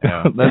so.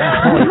 Yeah.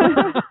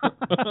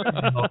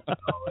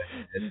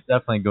 It's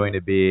definitely going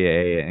to be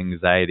a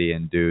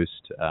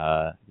anxiety-induced,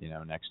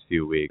 next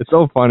few weeks. It's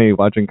so funny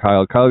watching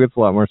Kyle. Kyle gets a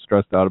lot more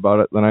stressed out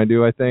about it than I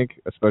do, I think,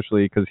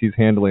 especially because he's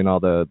handling all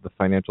the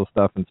financial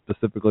stuff and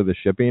specifically the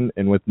shipping.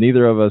 And with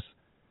neither of us,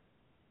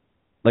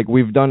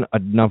 we've done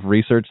enough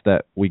research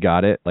that we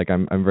got it.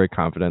 I'm very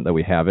confident that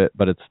we have it,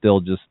 but it's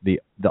still just the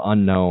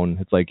unknown.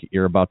 It's like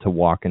you're about to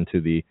walk into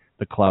the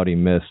cloudy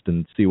mist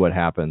and see what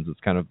happens. It's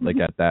kind of like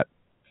at that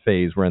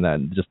phase we're in,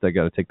 that just I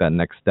got to take that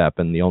next step,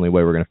 and the only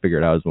way we're going to figure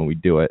it out is when we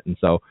do it. And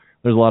so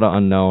there's a lot of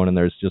unknown, and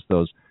there's just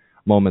those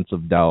moments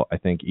of doubt I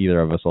think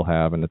either of us will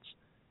have, and it's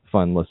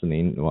fun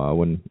listening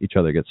when each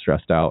other gets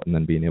stressed out and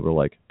then being able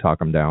to talk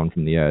them down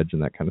from the edge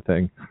and that kind of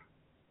thing.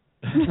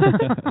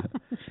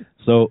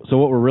 So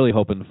what we're really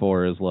hoping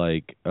for is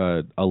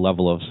a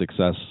level of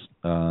success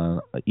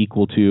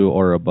equal to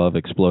or above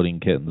Exploding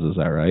Kittens. Is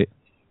that right?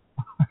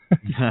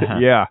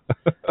 Yeah.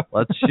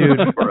 Let's shoot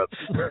for a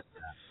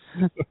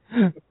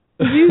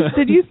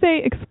Did you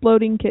say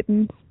Exploding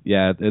Kittens?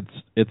 Yeah,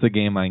 it's a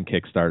game on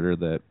Kickstarter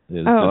that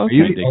is Are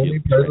you the only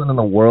person in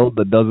the world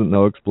that doesn't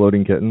know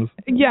Exploding Kittens?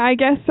 Yeah, I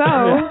guess so.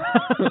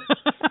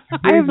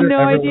 I have no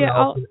idea.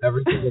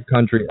 Every single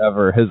country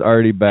ever has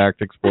already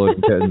backed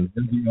Exploding Kittens.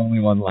 You're the only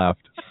one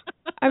left.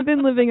 I've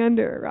been living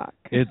under a rock.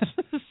 It's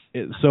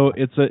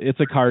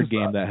a card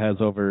game that has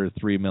over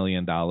 $3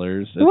 million.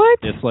 What?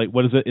 It's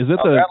what is it? Is it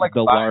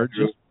the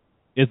largest?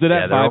 Is it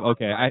at 5?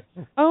 Okay.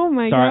 Oh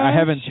my god. Sorry, I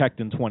haven't checked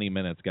in 20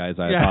 minutes, guys.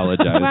 I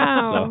apologize.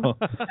 Wow.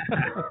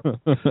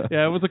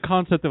 Yeah, it was a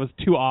concept that was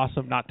too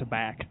awesome not to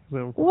back.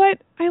 So. What?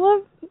 I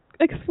love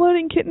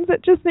exploding kittens.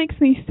 It just makes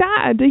me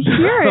sad to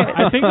hear it.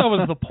 I think that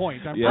was the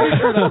point. I'm pretty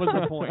sure that was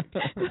the point.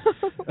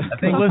 I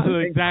think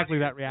Elicited exactly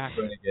that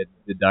reaction. Going to get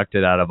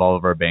deducted out of all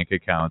of our bank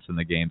accounts, and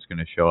the game's going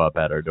to show up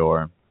at our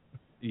door.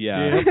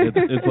 Yeah,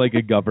 it's like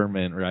a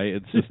government, right?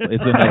 It's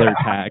another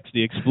tax,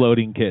 the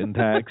exploding kitten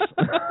tax.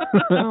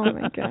 Oh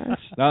my gosh.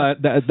 No,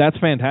 that's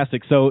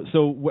fantastic. So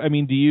I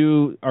mean,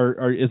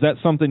 is that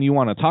something you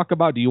want to talk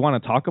about? Do you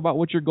want to talk about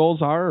what your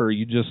goals are, or are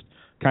you just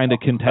kind of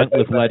content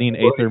with letting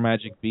Aether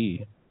Magic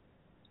be?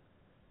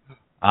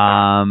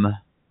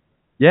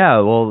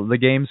 Yeah, well, the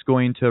game's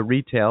going to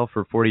retail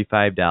for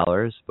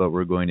 $45, but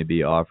we're going to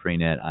be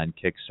offering it on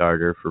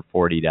Kickstarter for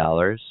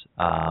 $40.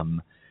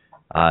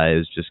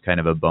 Is just kind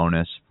of a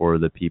bonus for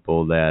the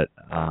people that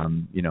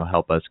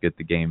help us get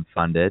the game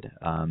funded.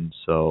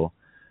 So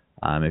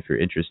if you're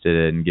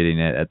interested in getting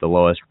it at the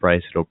lowest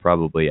price it'll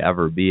probably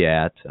ever be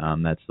at,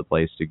 that's the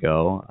place to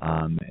go.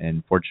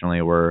 And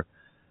fortunately, we're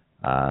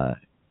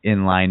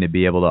in line to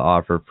be able to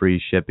offer free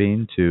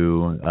shipping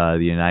to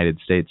the United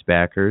States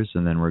backers,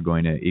 and then we're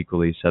going to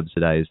equally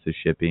subsidize the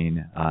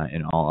shipping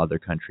in all other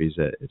countries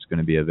that it's going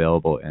to be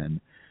available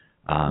in.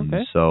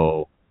 Okay.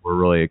 So we're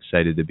really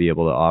excited to be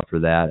able to offer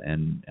that,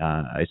 and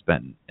I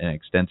spent an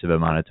extensive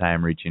amount of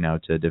time reaching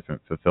out to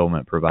different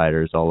fulfillment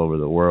providers all over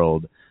the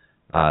world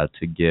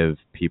to give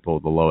people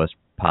the lowest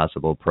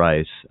possible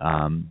price,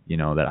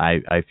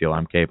 that I feel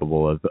I'm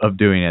capable of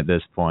doing at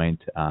this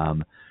point.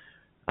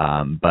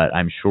 But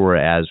I'm sure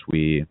as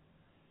we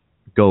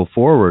go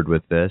forward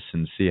with this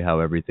and see how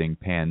everything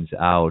pans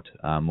out,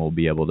 we'll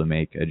be able to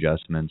make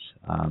adjustments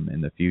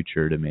in the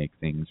future to make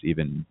things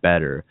even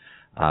better.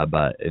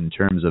 But in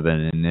terms of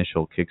an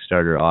initial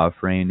Kickstarter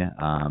offering,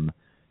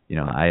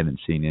 I haven't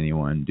seen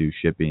anyone do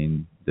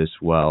shipping this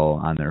well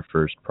on their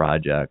first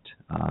project.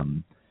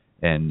 And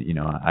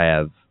I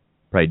have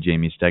probably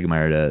Jamie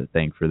Stegmeyer to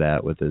thank for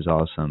that with his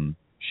awesome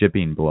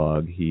shipping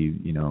blog. He,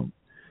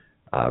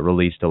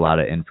 released a lot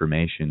of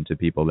information to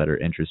people that are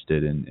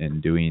interested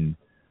in doing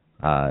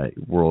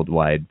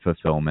worldwide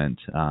fulfillment.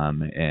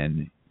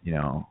 And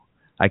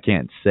I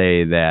can't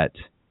say that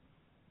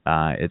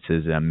it's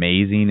as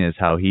amazing as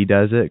how he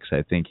does it, because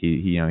I think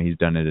he's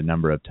done it a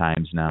number of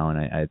times now, and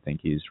I think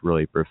he's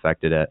really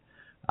perfected it.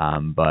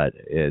 But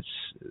it's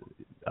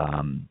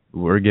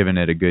we're giving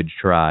it a good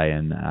try,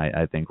 and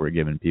I think we're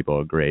giving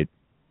people a great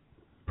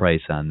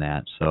price on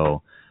that.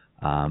 So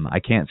I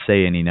can't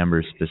say any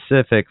numbers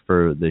specific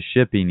for the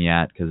shipping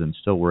yet, because I'm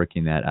still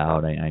working that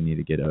out. I need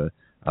to get a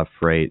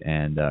freight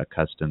and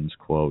customs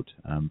quote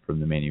from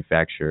the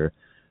manufacturer.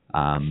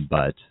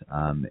 But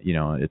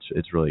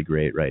it's really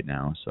great right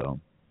now. So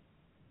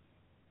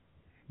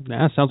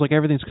yeah, sounds like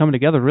everything's coming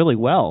together really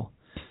well.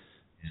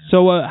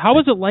 So how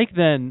was it like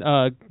then?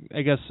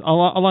 I guess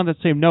along that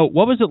same note,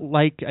 what was it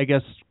like? I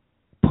guess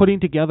putting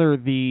together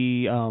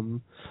the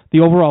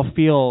overall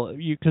feel,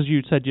 because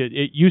you said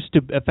it used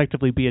to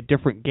effectively be a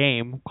different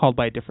game called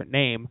by a different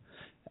name.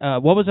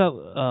 What was that?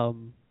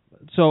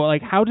 So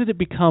like, how did it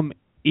become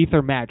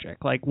Aether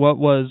Magic? Like, what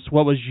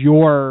was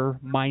your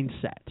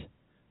mindset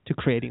to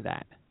creating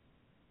that?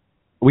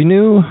 We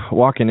knew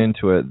walking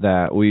into it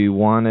that we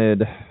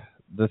wanted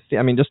just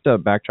to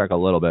backtrack a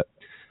little bit,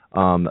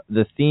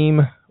 the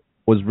theme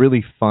was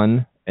really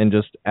fun, and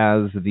just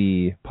as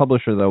the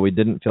publisher, though, we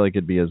didn't feel like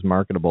it'd be as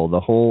marketable. The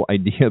whole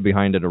idea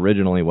behind it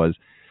originally was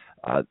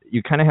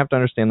you kind of have to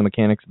understand the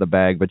mechanics of the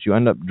bag, but you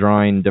end up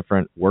drawing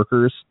different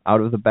workers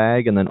out of the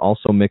bag, and then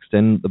also mixed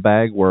in the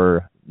bag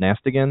were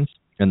Nastigans,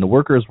 and the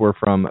workers were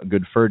from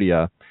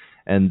Goodfurdia,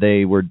 and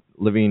they were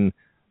living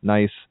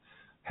nice,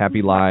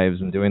 happy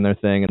lives and doing their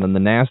thing, and then the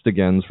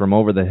Nastigans from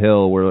over the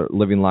hill were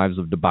living lives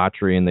of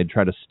debauchery, and they'd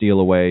try to steal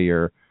away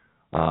your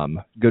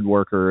good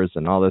workers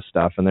and all this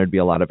stuff, and there'd be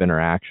a lot of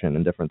interaction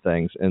and different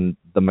things. And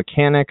the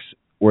mechanics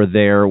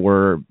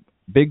were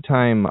big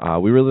time.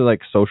 We really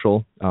like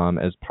social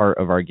as part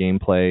of our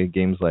gameplay,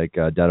 games like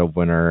Dead of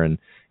Winter and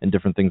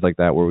different things like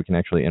that, where we can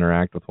actually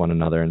interact with one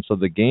another. And so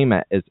the game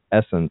at its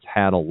essence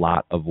had a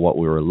lot of what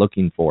we were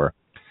looking for.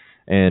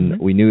 And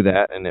we knew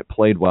that, and it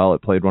played well.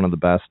 It played one of the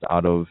best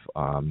out of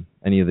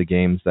any of the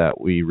games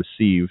that we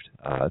received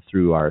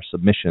through our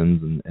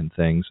submissions and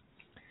things.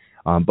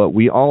 But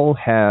we've all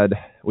have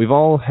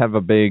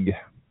a big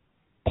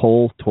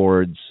pull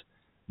towards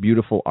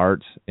beautiful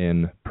art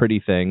and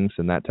pretty things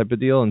and that type of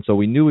deal. And so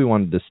we knew we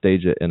wanted to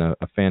stage it in a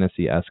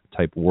fantasy-esque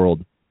type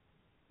world.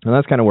 And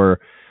that's kind of where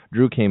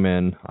Drew came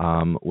in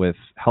with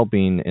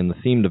helping in the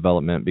theme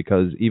development,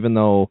 because even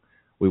though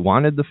we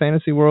wanted the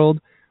fantasy world,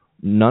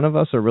 none of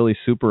us are really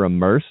super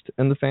immersed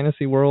in the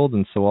fantasy world,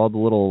 and so all the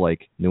little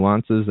like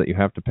nuances that you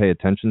have to pay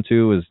attention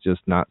to is just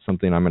not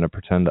something I'm going to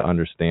pretend to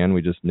understand.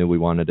 We just knew we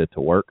wanted it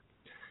to work.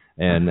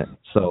 And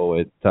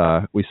so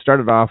we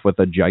started off with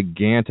a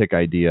gigantic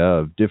idea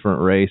of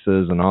different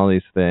races and all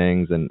these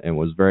things, and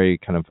was very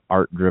kind of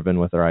art-driven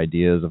with our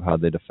ideas of how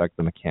they'd affect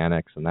the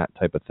mechanics and that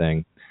type of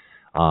thing.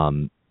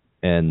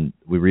 And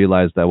we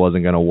realized that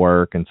wasn't going to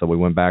work, and so we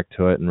went back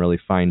to it and really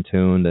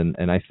fine-tuned.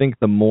 And I think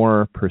the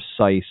more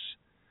precise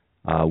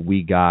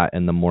we got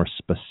and the more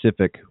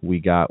specific we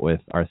got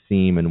with our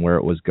theme and where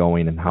it was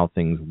going and how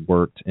things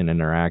worked and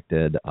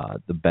interacted,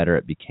 the better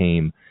it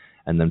became.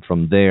 And then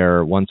from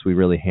there, once we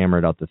really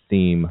hammered out the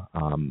theme,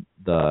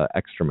 the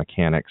extra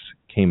mechanics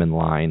came in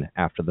line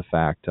after the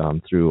fact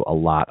through a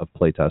lot of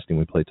playtesting.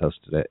 We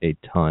playtested it a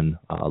ton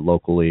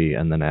locally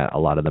and then at a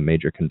lot of the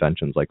major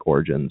conventions like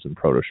Origins and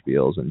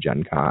Protospiels and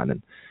Gen Con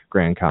and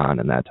Grand Con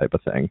and that type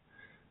of thing.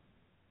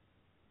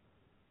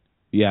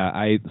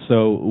 Yeah,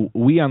 so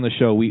we on the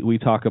show, we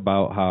talk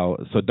about how,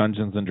 so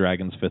Dungeons &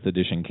 Dragons 5th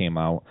edition came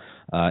out,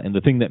 and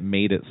the thing that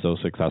made it so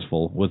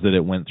successful was that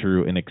it went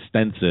through an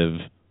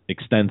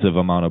extensive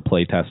amount of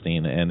play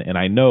testing, and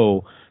I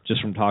know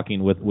just from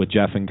talking with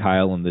Jeff and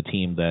Kyle and the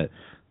team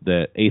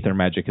that Aether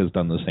Magic has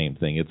done the same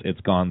thing.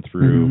 It's gone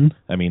through,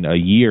 I mean, a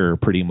year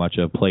pretty much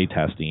of play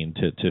testing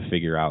to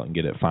figure out and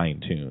get it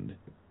fine-tuned.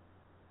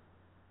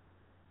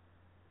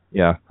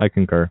 Yeah, I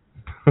concur.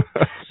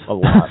 A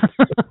lot.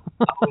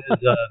 How is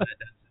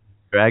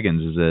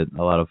Dragons? Is it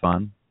a lot of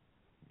fun?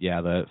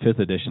 Yeah, the 5th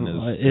edition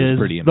is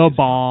pretty amazing. The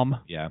bomb.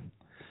 Yeah.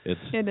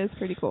 It is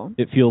pretty cool.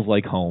 It feels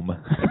like home.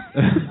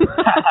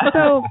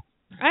 So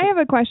I have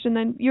a question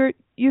then.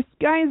 You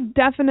guys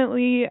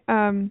definitely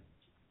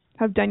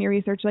have done your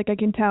research. Like I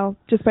can tell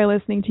just by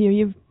listening to you.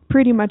 You've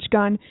pretty much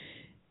gone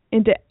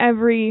into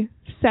every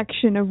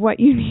section of what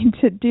you need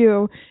to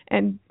do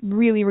and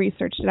really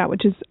researched it out,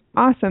 which is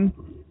awesome.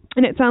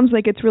 And it sounds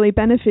like it's really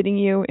benefiting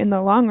you in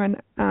the long run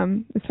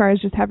as far as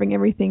just having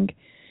everything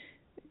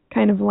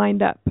kind of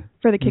lined up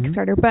for the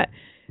Kickstarter. But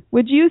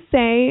would you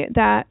say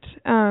that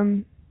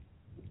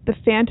the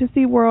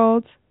fantasy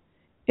world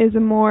is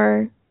a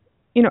more,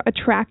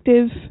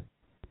 attractive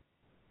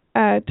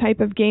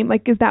type of game?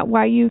 Like, is that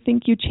why you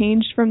think you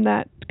changed from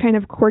that kind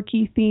of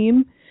quirky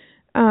theme?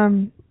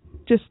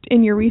 Just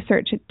in your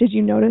research, did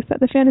you notice that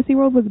the fantasy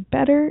world was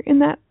better in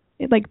that?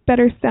 Like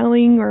better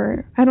selling,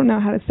 or I don't know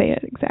how to say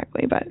it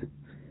exactly, but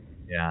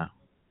yeah,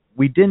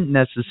 we didn't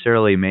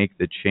necessarily make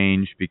the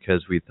change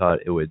because we thought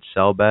it would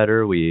sell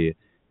better. We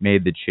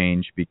made the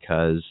change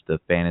because the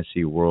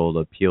fantasy world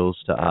appeals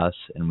to us,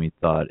 and we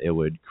thought it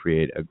would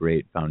create a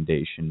great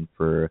foundation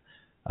for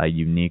a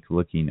unique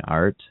looking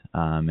art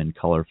and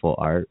colorful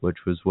art, which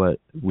was what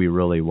we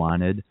really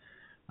wanted.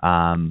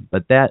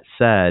 But that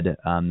said,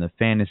 the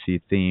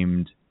fantasy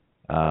themed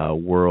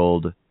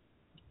world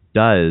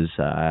does,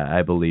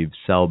 I believe,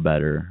 sell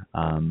better.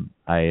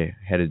 I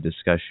had a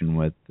discussion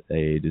with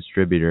a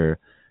distributor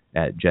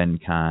at Gen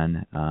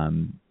Con,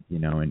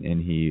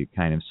 and he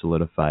kind of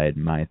solidified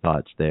my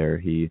thoughts there.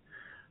 He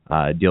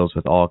deals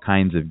with all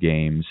kinds of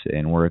games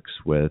and works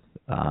with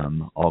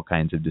all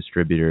kinds of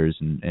distributors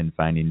and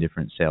finding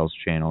different sales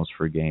channels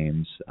for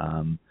games.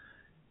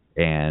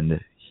 And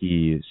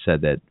he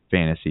said that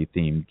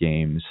fantasy-themed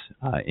games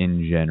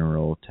in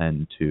general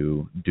tend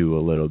to do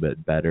a little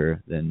bit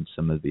better than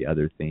some of the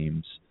other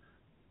themes.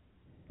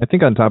 I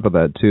think on top of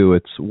that, too,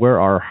 it's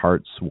where our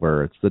hearts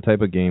were. It's the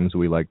type of games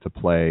we like to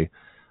play,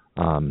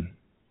 and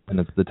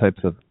it's the types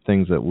of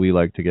things that we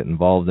like to get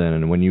involved in.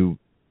 And when you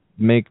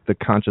make the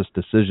conscious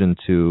decision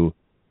to,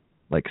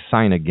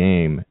 sign a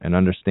game and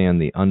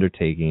understand the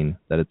undertaking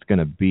that it's going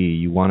to be,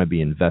 you want to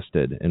be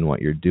invested in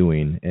what you're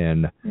doing.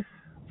 And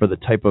for the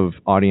type of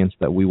audience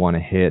that we want to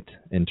hit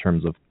in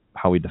terms of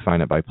how we define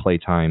it by play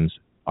times,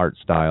 art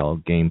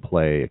style,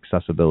 gameplay,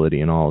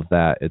 accessibility, and all of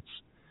that, it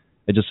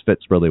just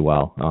fits really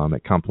well.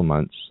 It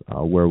complements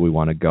where we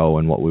want to go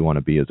and what we want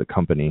to be as a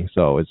company.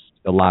 So it's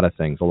a lot of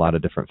things, a lot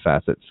of different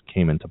facets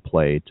came into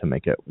play to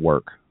make it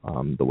work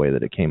the way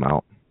that it came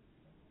out.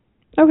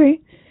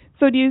 Okay.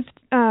 So do you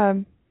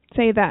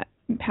say that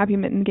Happy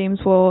Mitten Games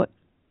will,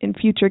 in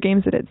future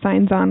games that it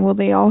signs on, will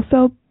they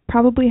also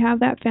probably have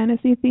that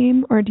fantasy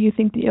theme, or do you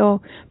think that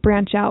you'll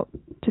branch out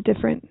to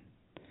different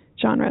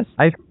genres?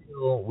 I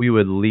feel we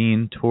would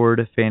lean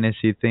toward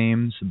fantasy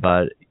themes,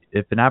 but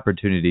if an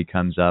opportunity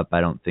comes up, I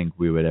don't think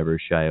we would ever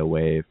shy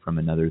away from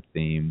another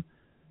theme.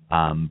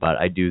 But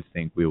I do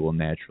think we will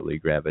naturally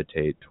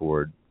gravitate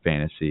toward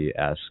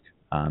fantasy-esque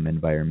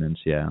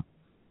environments, yeah.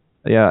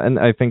 Yeah, and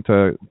I think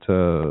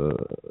to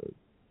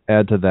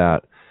add to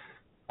that,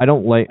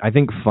 I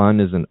think fun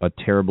isn't a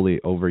terribly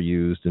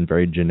overused and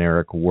very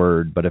generic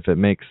word, but if it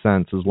makes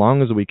sense, as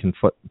long as we can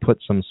put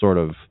some sort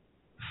of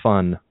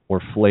fun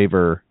or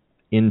flavor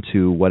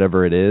into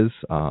whatever it is,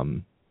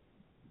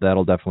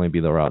 that'll definitely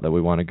be the route that we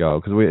want to go,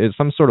 because it's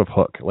some sort of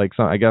hook.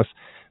 I guess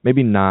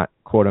maybe not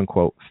quote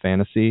unquote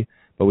fantasy,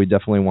 but we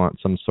definitely want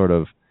some sort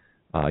of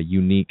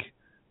unique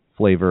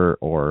flavor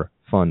or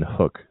fun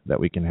hook that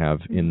we can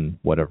have in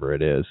whatever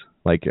it is.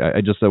 I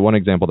just one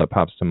example that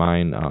pops to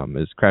mind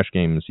is Crash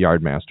Games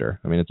Yardmaster.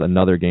 I mean, it's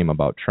another game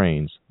about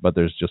trains, but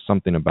there's just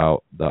something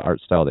about the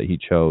art style that he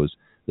chose,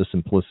 the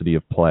simplicity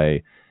of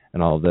play,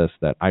 and all of this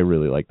that I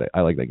really like.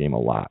 I like that game a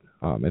lot.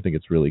 I think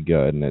it's really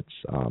good, and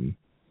it's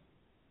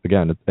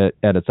again,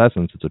 at its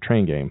essence, it's a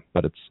train game,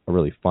 but it's a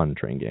really fun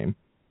train game.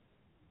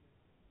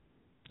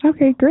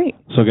 Okay, great.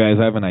 So, guys,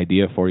 I have an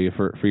idea for you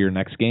for your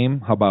next game.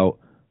 How about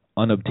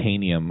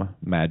Unobtainium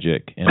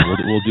Magic, and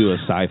we'll do a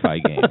sci-fi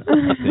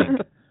game.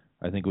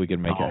 I think we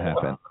can make it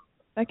happen.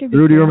 That could be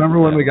Drew, do you cool. remember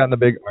when we got in a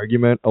big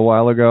argument a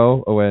while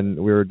ago when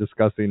we were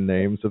discussing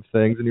names of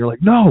things, and you're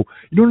like, "No,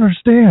 you don't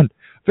understand.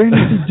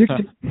 Fantasy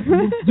dictates do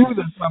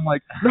this." And I'm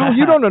like, "No,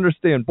 you don't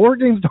understand. Board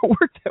games don't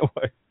work that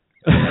way."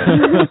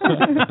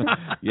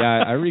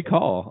 Yeah, I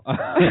recall.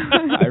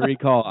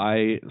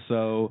 I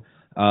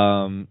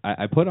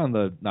put on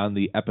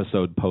the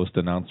episode post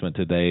announcement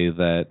today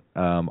that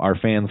our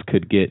fans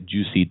could get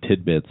juicy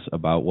tidbits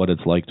about what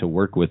it's like to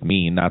work with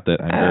me. Not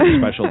that I'm very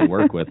special to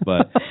work with,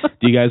 but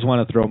do you guys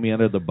want to throw me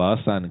under the bus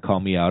and call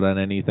me out on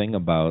anything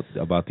about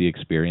the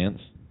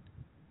experience?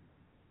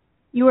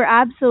 You were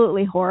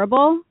absolutely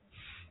horrible.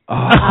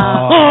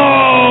 Oh,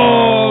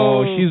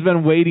 she's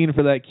been waiting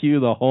for that cue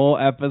the whole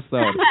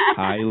episode.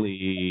 Hi,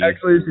 Lee.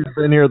 Actually, she's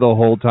been here the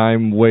whole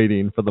time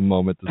waiting for the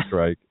moment to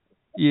strike.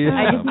 Yeah.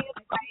 I just needed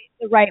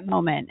the right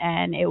moment,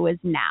 and it was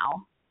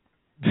now.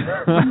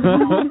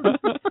 Hi,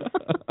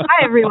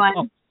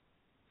 everyone.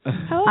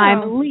 Hello.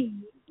 I'm Lee.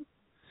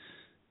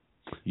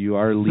 You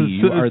are Lee.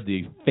 You are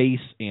the face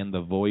and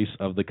the voice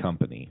of the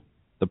company.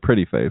 The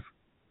pretty face.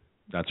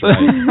 That's right.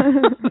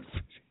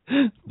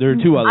 There are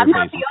two other I'm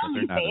not faces, the but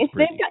only they're not as face.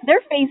 pretty.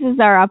 Their faces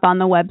are up on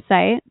the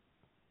website.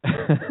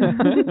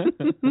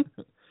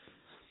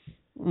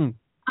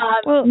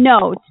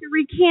 No, to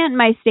recant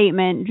my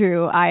statement,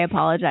 Drew, I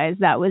apologize.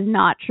 That was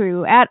not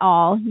true at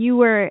all. You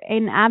were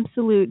an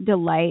absolute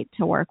delight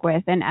to work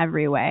with in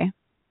every way.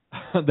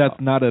 That's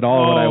not at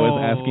all what I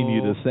was asking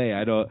you to say.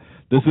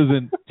 This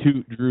isn't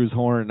toot Drew's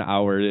horn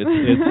hour. It's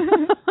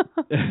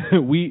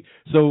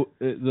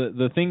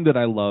the thing that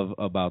I love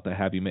about the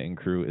Happy Mitten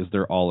crew is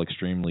they're all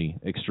extremely,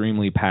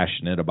 extremely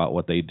passionate about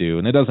what they do,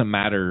 and it doesn't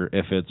matter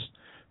if it's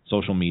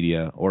social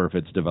media or if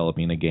it's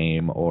developing a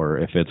game or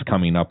if it's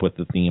coming up with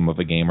the theme of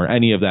a game or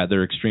any of that.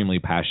 They're extremely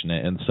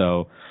passionate, and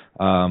so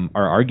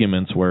our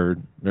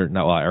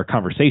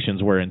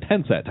conversations were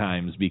intense at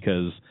times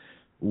because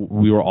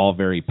we were all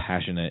very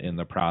passionate in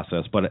the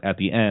process, but at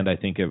the end, I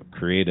think it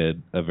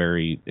created a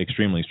very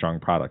extremely strong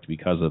product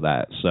because of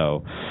that.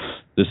 So,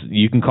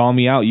 you can call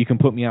me out. You can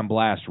put me on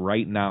blast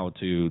right now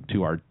to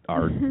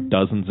our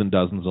dozens and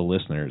dozens of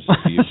listeners.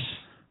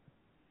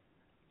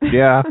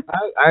 Yeah,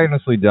 I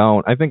honestly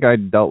don't. I think I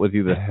dealt with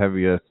you the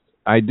heaviest.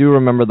 I do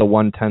remember the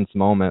one tense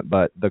moment,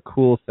 but the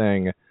cool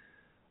thing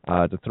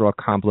to throw a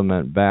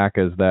compliment back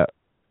is that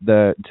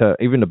to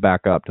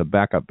back up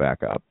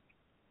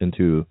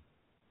into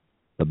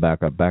the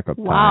backup time.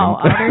 Wow,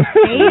 outer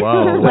space.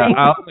 Whoa.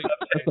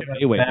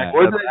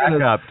 We're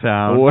back up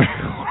town.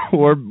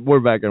 We're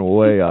backing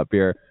way up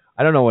here.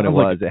 I don't know when it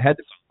was.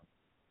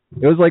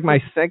 It was like my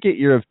second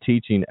year of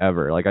teaching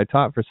ever. Like I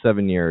taught for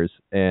 7 years,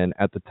 and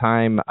at the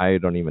time, I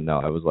don't even know.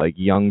 I was like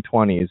young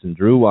 20s, and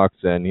Drew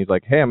walks in. He's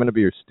like, "Hey, I'm going to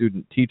be your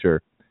student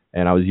teacher,"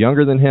 and I was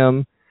younger than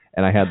him,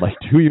 and I had like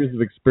 2 years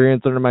of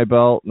experience under my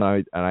belt. And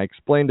I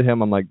explained to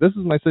him, I'm like, "This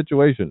is my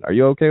situation. Are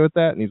you okay with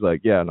that?" And he's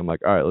like, "Yeah." And I'm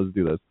like, "All right, let's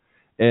do this."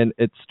 And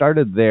it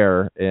started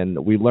there,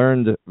 and we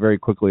learned very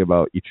quickly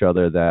about each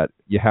other that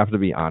you have to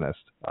be honest,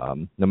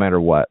 no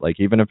matter what. Like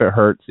even if it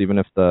hurts, even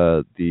if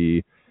the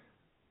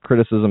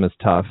criticism is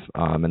tough,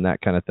 and that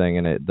kind of thing,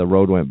 and the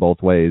road went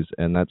both ways.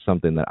 And that's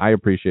something that I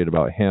appreciate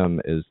about him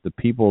is the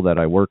people that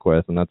I work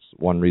with, and that's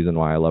one reason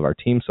why I love our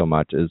team so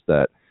much, is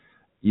that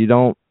you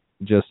don't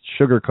just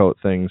sugarcoat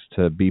things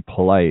to be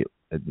polite.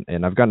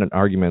 And I've gotten in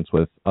arguments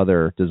with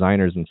other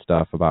designers and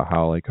stuff about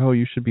how, like, oh,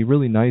 you should be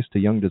really nice to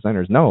young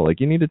designers. No,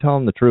 like, you need to tell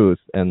them the truth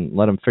and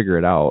let them figure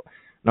it out.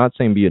 I'm not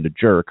saying be a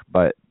jerk,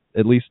 but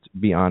at least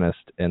be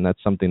honest. And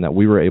that's something that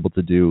we were able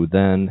to do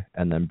then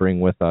and then bring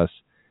with us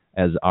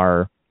as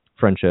our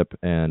friendship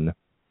and,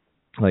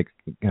 like,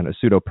 kind of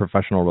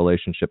pseudo-professional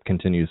relationship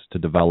continues to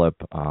develop.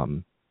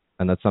 And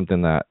that's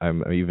something that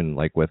I'm even,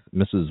 like, with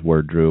Mrs.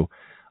 Word Drew,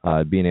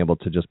 being able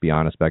to just be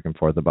honest back and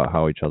forth about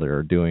how each other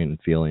are doing and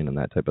feeling and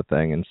that type of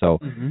thing. And so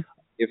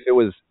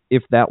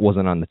if that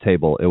wasn't on the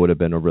table, it would have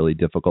been a really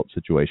difficult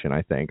situation,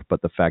 I think.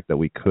 But the fact that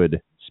we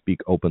could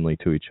speak openly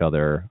to each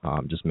other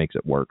just makes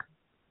it work.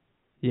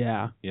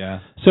 Yeah. Yeah.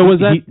 So was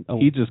that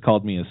he just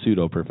called me a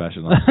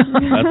pseudo-professional.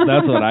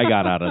 that's what I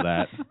got out of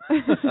that.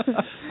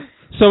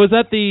 So is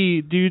that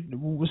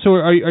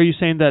are you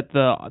saying that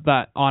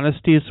that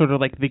honesty is sort of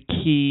like the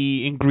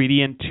key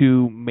ingredient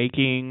to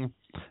making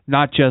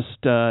not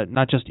just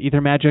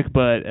Ether Magic,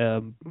 but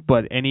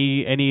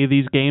any of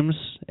these games?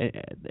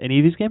 Any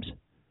of these games?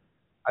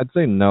 I'd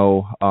say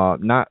no,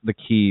 not the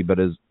key, but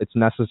it's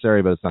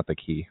necessary, but it's not the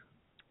key.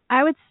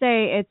 I would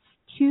say it's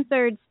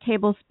 2/3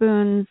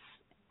 tablespoons,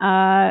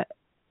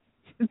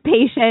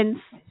 patience,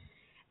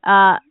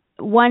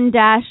 1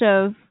 dash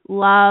of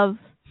love,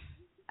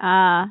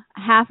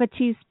 half a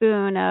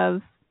teaspoon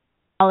of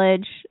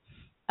knowledge,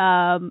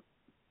 and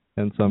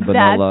some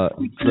vanilla.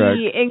 That's the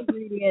key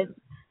ingredient.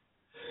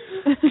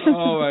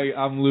 Oh my!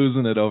 I'm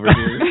losing it over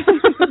here.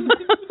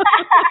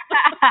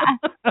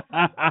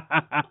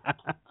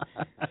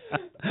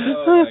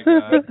 Oh my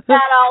God! Put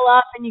that all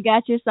up, and you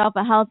got yourself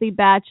a healthy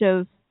batch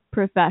of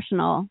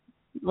professionalism.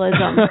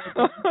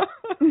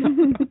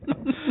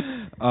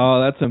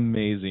 Oh, that's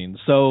amazing.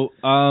 So,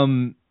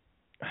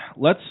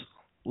 let's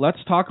let's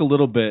talk a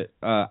little bit.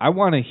 I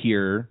want to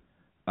hear.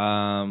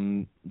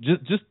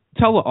 Just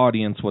tell the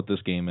audience what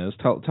this game is.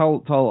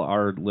 Tell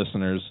our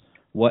listeners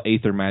what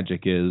Aether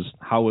Magic is,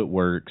 how it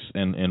works,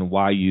 and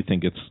why you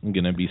think it's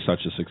going to be such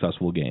a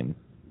successful game.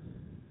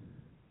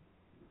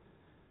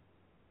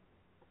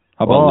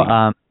 How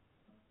about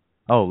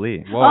Lee?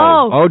 Lee.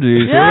 Whoa. Oh,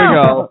 geez. No. Here we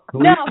go.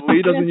 No.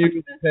 Lee doesn't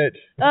use the pitch.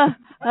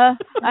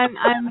 I'm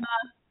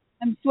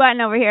sweating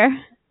over here.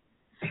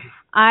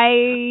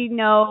 I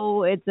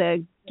know it's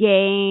a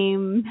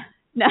game.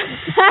 No.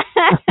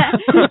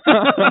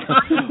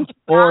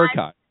 Or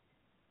Kai.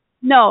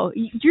 No,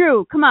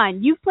 Drew, come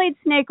on. You've played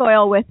Snake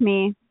Oil with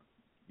me.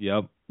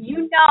 Yep.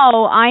 You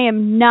know I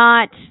am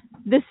not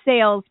the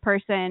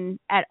salesperson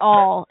at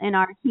all in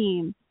our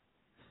team.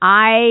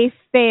 I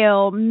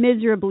fail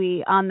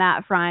miserably on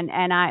that front,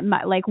 and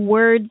my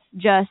words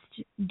just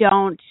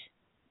don't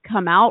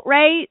come out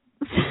right.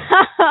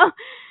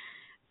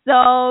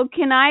 So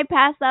can I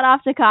pass that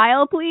off to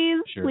Kyle,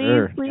 please?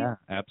 Sure. Please. Yeah.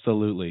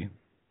 Absolutely.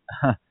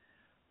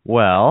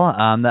 Well,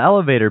 the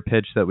elevator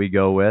pitch that we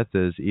go with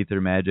is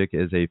Aether Magic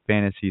is a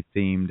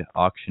fantasy-themed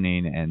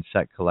auctioning and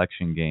set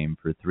collection game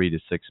for 3 to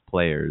 6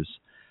 players.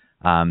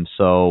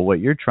 So what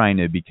you're trying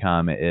to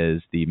become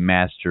is the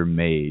Master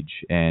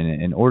Mage,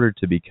 and in order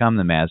to become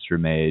the Master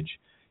Mage,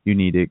 you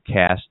need to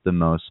cast the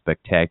most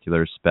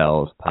spectacular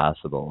spells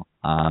possible.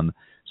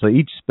 So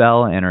each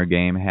spell in our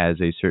game has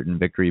a certain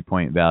victory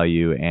point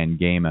value and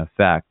game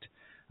effect.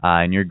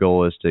 And your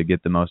goal is to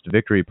get the most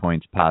victory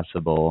points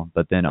possible,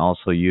 but then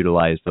also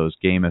utilize those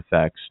game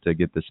effects to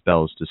get the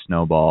spells to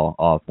snowball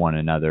off one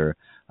another,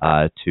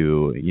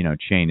 to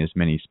chain as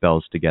many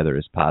spells together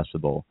as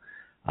possible.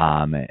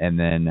 And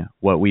then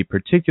what we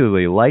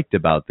particularly liked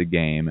about the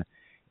game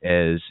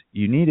is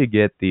you need to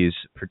get these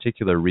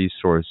particular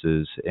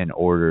resources in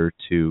order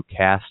to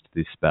cast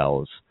the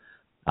spells.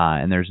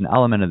 And there's an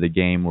element of the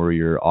game where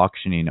you're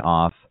auctioning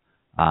off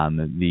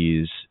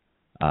these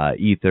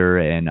ether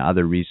and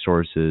other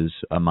resources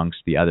amongst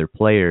the other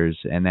players,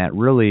 and that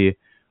really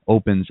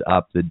opens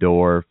up the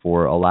door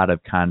for a lot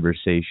of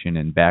conversation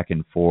and back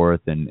and forth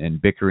and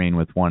bickering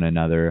with one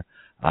another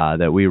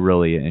that we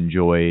really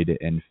enjoyed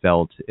and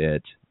felt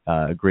it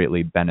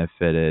greatly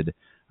benefited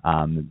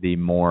the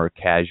more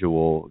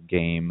casual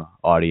game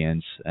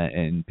audience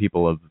and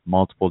people of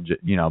multiple,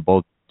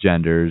 both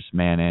genders,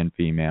 man and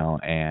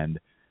female, and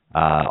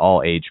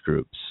all age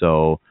groups.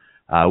 So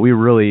we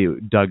really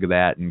dug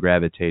that and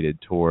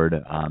gravitated toward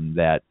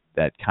that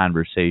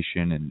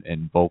conversation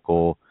and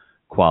vocal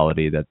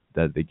quality that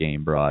the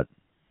game brought.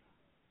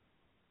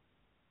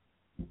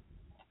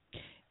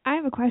 I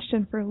have a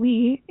question for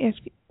Lee. If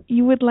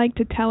you would like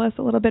to tell us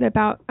a little bit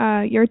about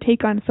your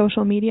take on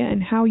social media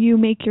and how you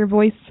make your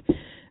voice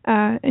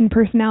and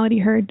personality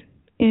heard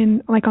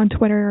on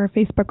Twitter or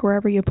Facebook,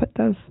 wherever you put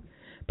those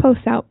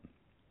posts out.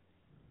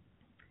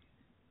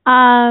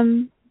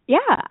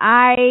 Yeah,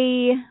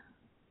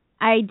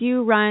 I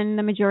do run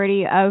the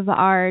majority of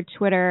our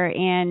Twitter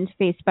and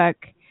Facebook,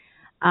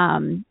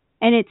 and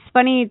it's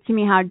funny to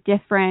me how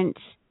different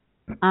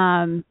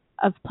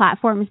of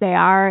platforms they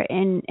are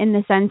in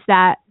the sense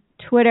that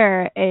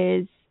Twitter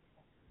is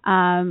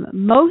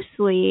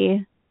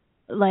mostly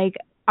like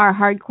our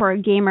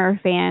hardcore gamer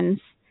fans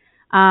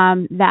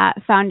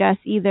that found us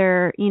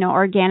either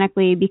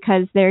organically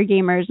because they're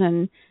gamers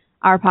and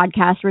our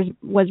podcast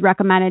was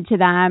recommended to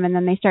them, and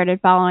then they started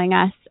following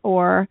us,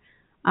 or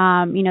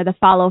the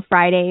Follow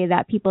Friday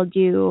that people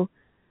do.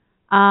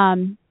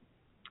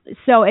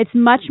 So it's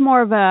much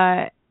more of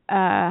a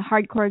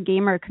hardcore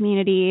gamer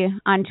community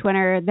on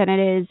Twitter than it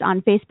is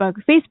on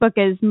Facebook. Facebook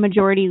is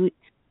majority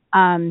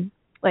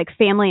like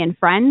family and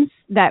friends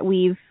that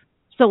we've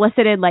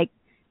solicited, like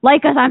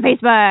us on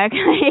Facebook.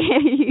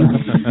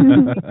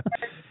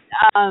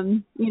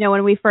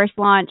 When we first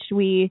launched,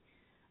 we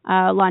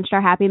launched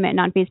our Happy Mitten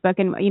on Facebook,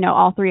 and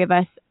all three of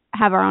us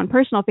have our own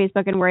personal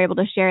Facebook, and we're able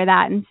to share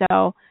that. And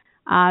so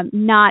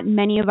not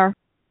many of our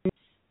friends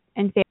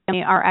and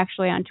family are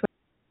actually on Twitter.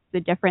 The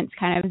difference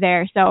kind of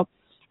there. So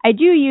I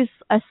do use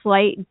a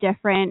slight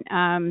different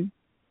touch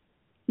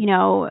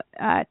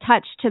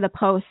to the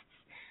posts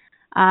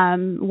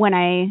when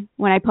I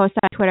post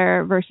on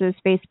Twitter versus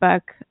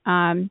Facebook.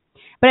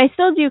 But I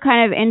still do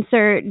kind of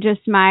insert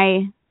just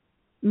my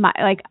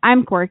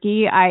I'm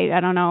quirky. I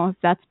don't know if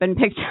that's been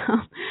picked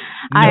up.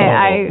 No.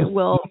 I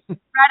will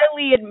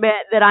readily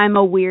admit that I'm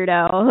a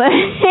weirdo.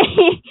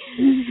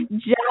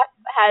 Jeff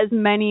has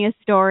many a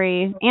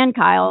story, and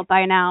Kyle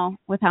by now,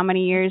 with how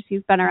many years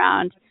he's been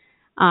around,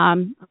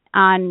 on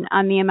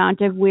the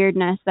amount of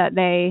weirdness that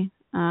they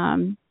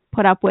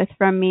put up with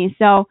from me.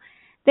 So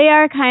they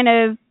are kind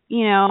of,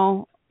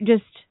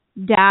 just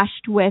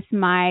dashed with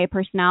my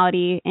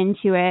personality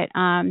into it.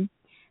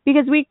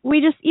 Because we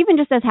just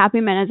as Happy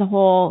Men as a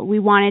whole, we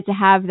wanted to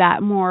have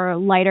that more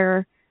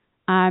lighter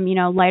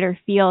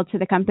feel to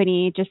the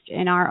company, just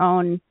in our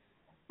own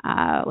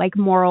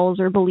morals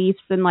or beliefs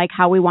and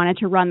how we wanted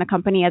to run the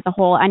company as a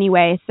whole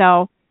anyway.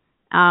 So,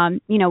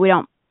 we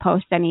don't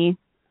post any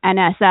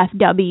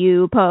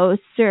NSFW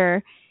posts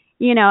or,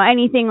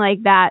 anything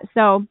like that.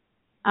 So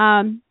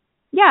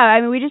yeah,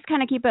 I mean, we just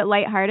kind of keep it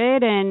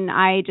lighthearted, and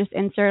I just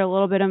insert a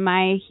little bit of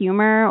my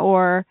humor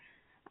or,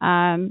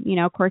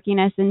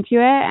 quirkiness into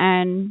it,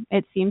 and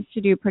it seems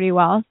to do pretty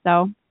well.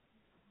 So,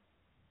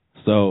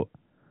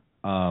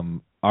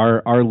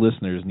 our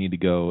listeners need to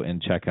go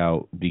and check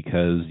out,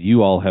 because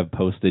you all have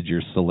posted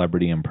your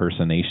celebrity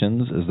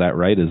impersonations. Is that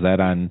right? Is that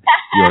on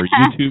your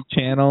YouTube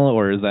channel,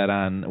 or is that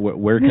on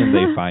where can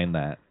they find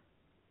that?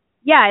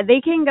 Yeah, they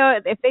can go,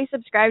 if they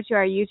subscribe to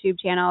our YouTube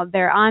channel,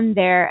 they're on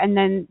there, and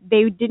then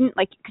they didn't,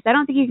 because I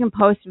don't think you can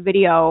post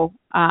video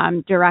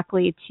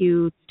directly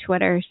to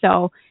Twitter,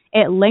 so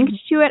it linked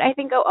to it, I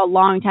think, a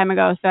long time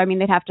ago, so, I mean,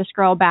 they'd have to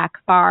scroll back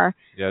far.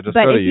 Yeah, just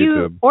go to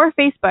YouTube. Or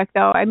Facebook,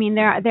 though, I mean,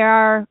 there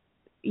are,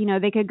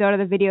 they could go to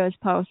the videos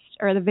post,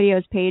 or the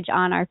videos page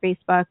on our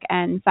Facebook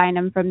and find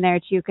them from there,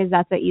 too, because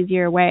that's an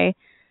easier way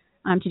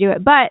to do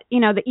it. But,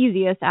 the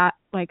easiest,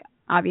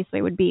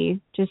 obviously would be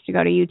just to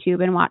go to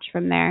YouTube and watch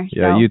from there.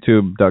 Yeah,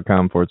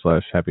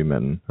 youtube.com/Happy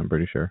Mitten, I'm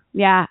pretty sure.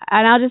 Yeah,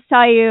 and I'll just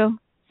tell you,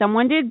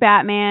 someone did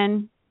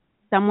Batman,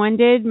 someone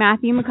did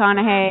Matthew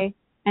McConaughey,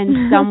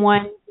 and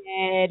someone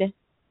did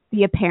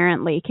the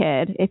Apparently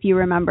kid, if you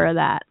remember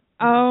that.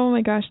 Oh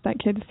my gosh, that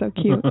kid is so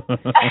cute.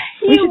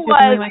 He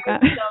was like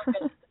that. So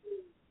good.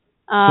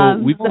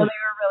 So they were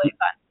really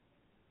fun.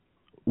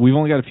 We've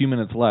only got a few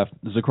minutes left.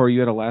 Zecora, you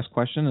had a last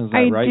question, is that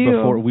I right? do.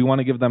 Before we want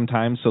to give them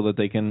time so that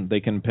they can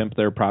pimp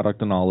their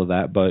product and all of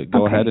that, but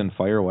go ahead and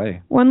fire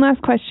away. One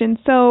last question.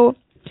 So,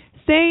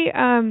 say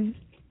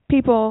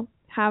people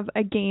have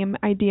a game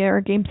idea or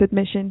game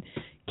submission.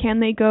 Can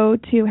they go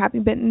to Happy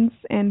Mittens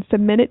and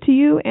submit it to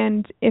you?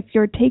 And if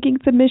you're taking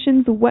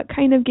submissions, what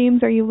kind of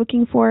games are you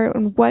looking for,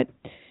 and what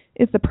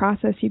is the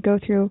process you go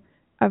through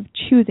of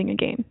choosing a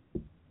game?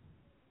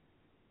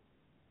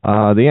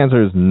 The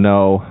answer is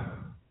no.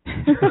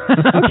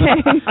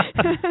 Okay.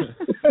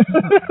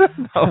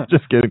 No,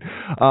 just kidding.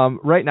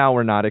 Right now,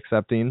 we're not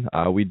accepting.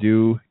 We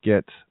do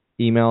get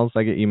emails.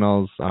 I get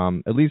emails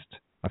at least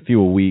a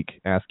few a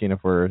week asking if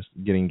we're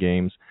getting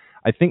games.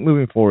 I think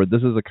moving forward,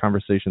 this is a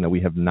conversation that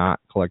we have not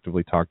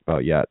collectively talked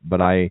about yet,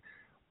 but I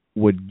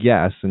would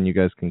guess, and you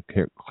guys can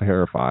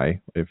clarify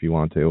if you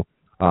want to,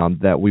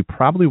 that we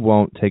probably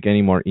won't take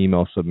any more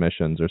email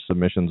submissions or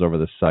submissions over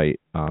the site.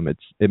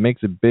 It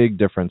makes a big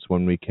difference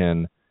when we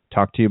can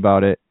talk to you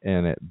about it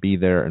and it be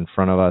there in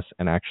front of us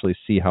and actually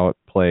see how it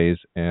plays,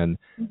 and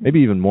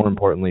maybe even more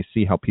importantly,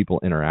 see how people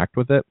interact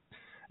with it.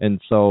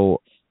 And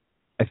so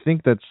I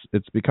think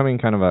it's becoming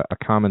kind of a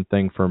common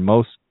thing for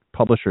most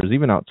publishers,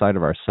 even outside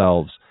of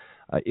ourselves.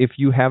 If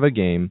you have a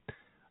game,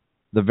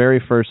 the very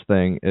first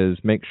thing is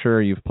make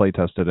sure you've play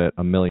tested it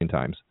a million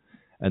times,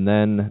 and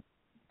then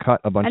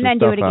cut a bunch of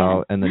stuff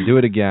out, and then do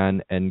it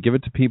again, and give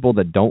it to people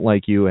that don't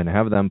like you and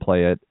have them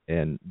play it,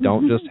 and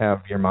don't just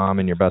have your mom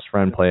and your best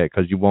friend play it,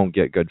 because you won't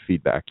get good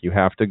feedback. You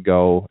have to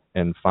go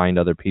and find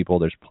other people.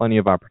 There's plenty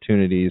of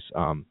opportunities.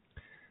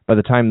 By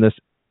the time this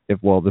is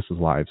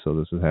live, so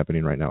this is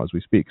happening right now as we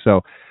speak.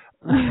 So,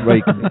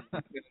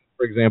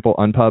 for example,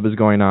 Unpub is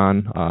going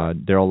on.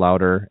 Daryl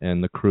Lauder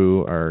and the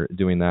crew are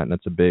doing that, and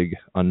it's a big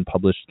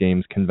unpublished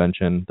games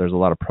convention. There's a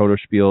lot of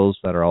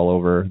proto-spiels that are all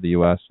over the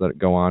U.S. that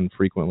go on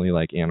frequently,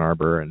 like Ann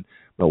Arbor and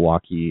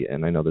Milwaukee,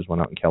 and I know there's one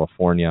out in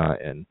California,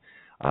 and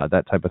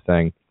that type of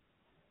thing.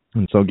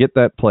 And so get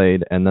that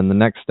played, and then the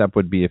next step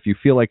would be, if you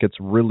feel like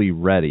it's really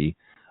ready,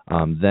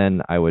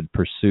 then I would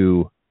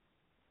pursue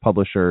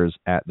publishers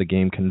at the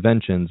game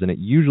conventions, and it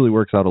usually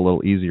works out a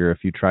little easier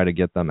if you try to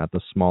get them at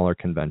the smaller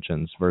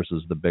conventions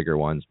versus the bigger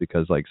ones,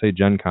 because like say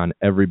Gen Con,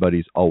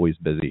 everybody's always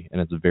busy and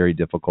it's very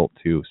difficult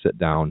to sit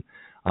down,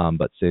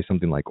 but say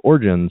something like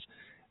Origins,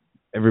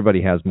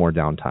 everybody has more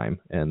downtime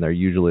and they're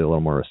usually a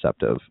little more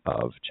receptive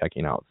of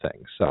checking out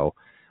things. So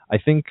I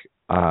think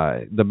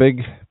the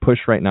big push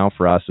right now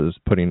for us is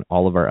putting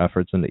all of our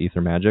efforts into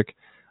Ether Magic,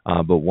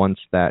 but once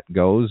that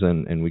goes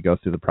and we go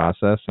through the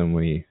process and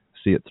we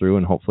see it through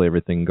and hopefully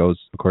everything goes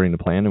according to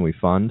plan and we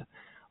fund,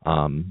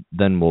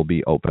 then we'll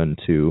be open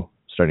to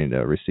starting to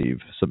receive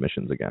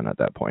submissions again at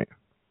that point.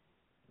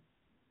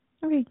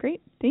 Okay,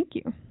 great. Thank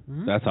you.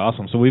 That's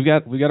awesome. So we've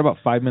got about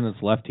 5 minutes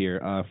left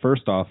here.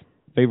 First off,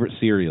 favorite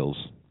cereals.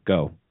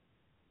 Go.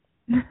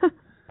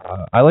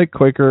 I like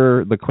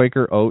the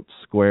Quaker Oats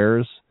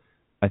squares.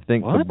 I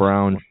think the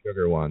brown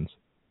sugar ones.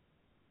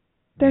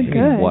 They're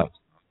good. What?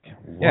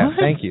 Yeah,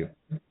 thank you.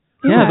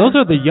 Yeah, those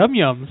are the Yum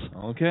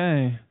Yums.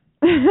 Okay.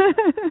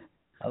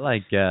 I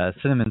like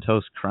Cinnamon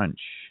Toast Crunch.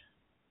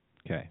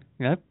 Okay.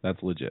 Yep, that's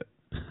legit.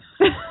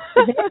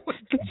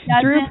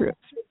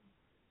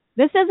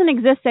 This doesn't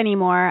exist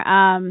anymore.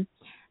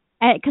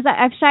 Because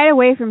I've shied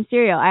away from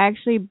cereal. I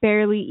actually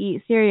barely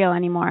eat cereal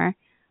anymore.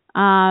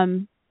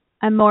 I'm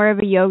more of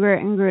a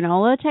yogurt and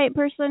granola type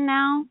person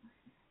now.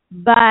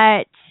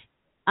 But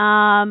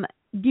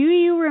do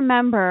you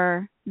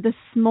remember the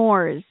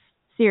S'mores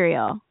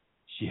cereal?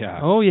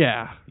 Yeah. Oh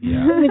yeah.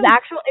 Yeah. It was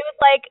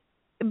like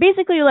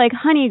basically like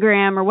honey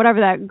graham or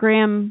whatever that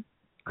graham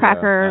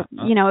cracker.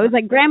 It was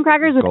like graham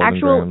crackers with Golden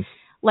actual grams.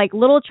 like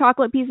little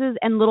chocolate pieces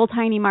and little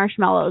tiny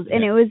marshmallows,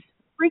 and it was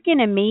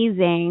freaking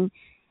amazing.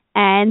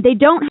 and they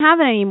don't have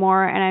it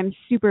anymore, and I'm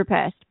super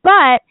pissed.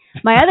 But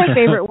my other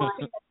favorite one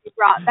that they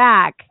brought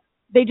back,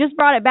 they just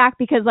brought it back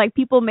because like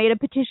people made a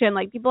petition,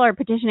 like people are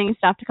petitioning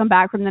stuff to come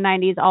back from the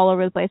 90s all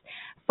over the place.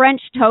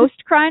 French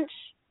Toast Crunch.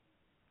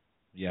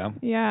 Yeah.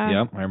 Yeah.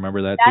 Yeah, I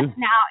remember that That's too.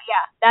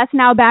 that's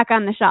now back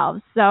on the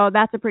shelves. So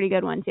that's a pretty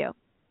good one too.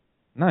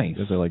 Nice.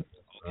 You guys are like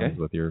Okay.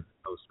 with your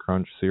Toast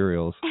Crunch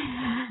cereals.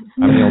 I'm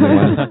the only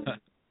one.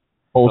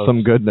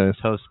 Wholesome goodness.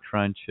 Toast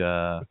Crunch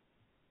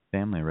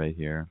family right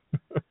here.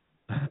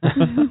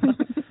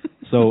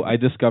 So I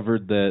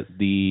discovered that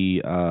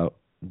the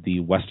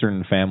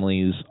Western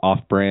Family's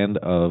off-brand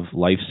of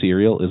Life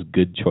cereal is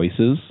Good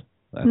Choices.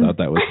 I thought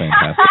that was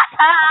fantastic.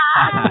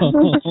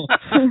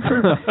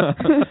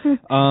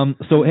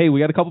 So hey, we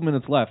got a couple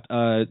minutes left.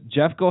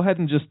 Jeff, go ahead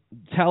and just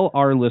tell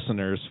our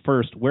listeners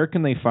first, where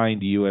can they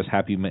find you as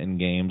Happy Mitten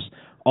Games?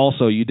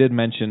 Also, you did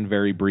mention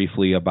very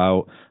briefly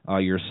about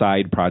your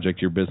side project,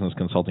 your business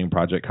consulting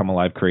project, Come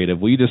Alive Creative.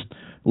 Will you just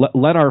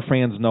let our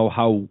fans know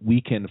how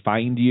we can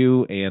find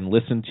you and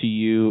listen to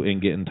you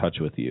and get in touch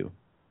with you?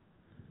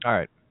 All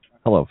right.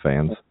 Hello,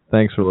 fans.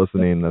 Thanks for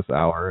listening this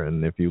hour,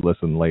 and if you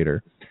listen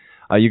later.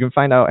 You can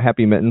find out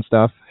Happy Mitten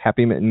stuff,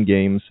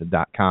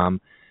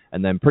 happymittengames.com,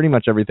 and then pretty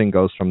much everything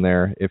goes from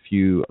there. If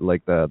you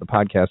like the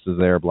podcast is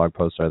there, blog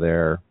posts are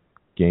there,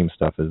 game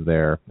stuff is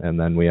there, and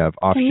then we have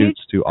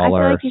offshoots to all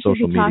our social media. I feel like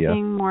you should be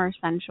talking more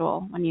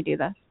sensual when you do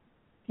this.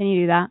 Can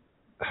you do that?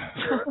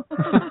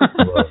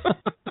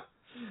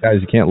 Guys,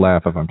 you can't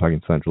laugh if I'm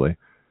talking sensually.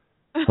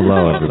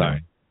 Hello,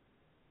 everybody.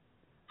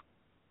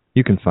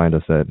 You can find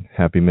us at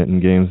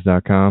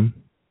happymittengames.com.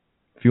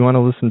 If you want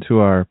to listen to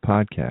our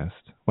podcast,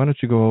 why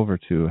don't you go over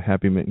to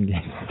Happy Mitten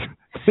Games?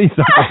 Please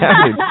don't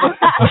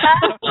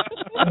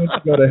Why don't you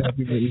go to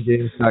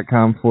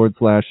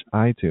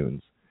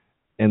happymittengames.com/iTunes,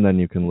 and then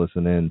you can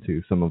listen in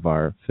to some of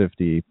our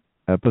 50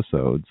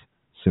 episodes,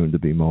 soon to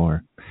be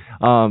more.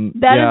 That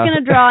is going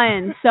to draw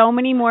in so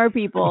many more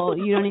people.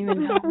 You don't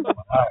even know.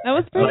 That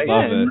was pretty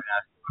good.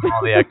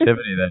 All the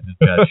activity that just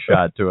got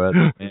shot to us.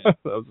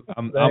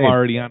 I'm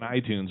already on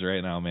iTunes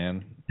right now,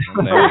 man.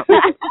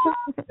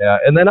 Yeah,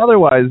 and then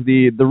otherwise,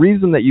 the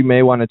reason that you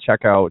may want to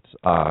check out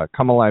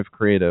Come Alive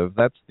Creative,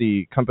 that's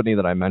the company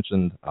that I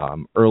mentioned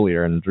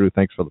earlier, and Drew,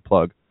 thanks for the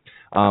plug.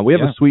 We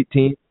have a sweet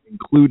team,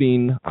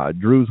 including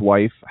Drew's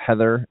wife,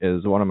 Heather,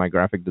 is one of my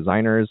graphic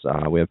designers.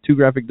 We have 2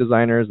 graphic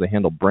designers. They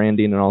handle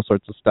branding and all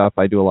sorts of stuff.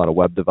 I do a lot of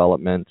web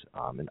development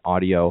and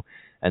audio,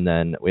 and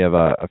then we have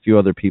a few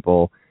other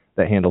people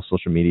that handle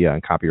social media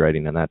and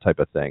copywriting and that type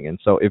of thing. And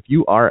so if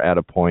you are at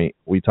a point,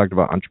 we talked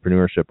about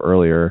entrepreneurship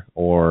earlier,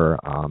 or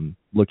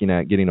looking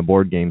at getting a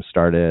board game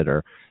started,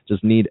 or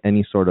just need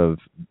any sort of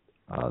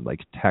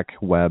like tech,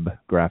 web,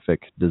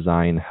 graphic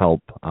design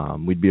help,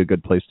 we'd be a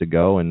good place to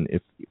go. And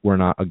if we're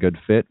not a good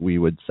fit, we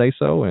would say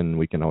so, and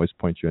we can always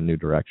point you in a new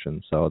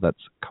direction. So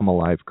that's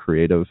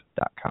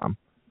comealivecreative.com.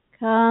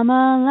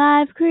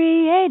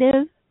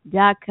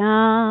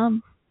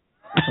 Comealivecreative.com.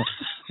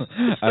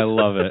 I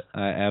love it.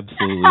 I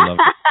absolutely love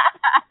it.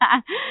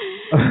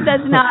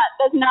 That's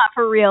not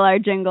for real, our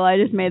jingle. I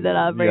just made that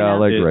up right now.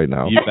 Right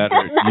now. You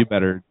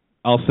better.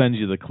 I'll send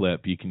you the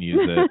clip. You can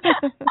use it.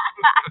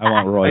 I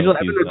want royalties.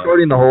 I've been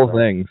recording the whole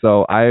thing,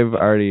 so I've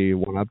already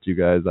one-upped you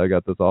guys. I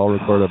got this all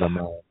recorded on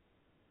my.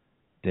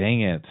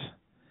 Dang it.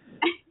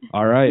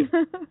 All right.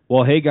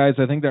 Well, hey, guys,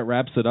 I think that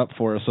wraps it up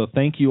for us. So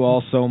thank you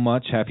all so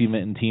much, Happy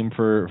Mitten team,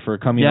 for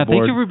coming aboard. Yeah,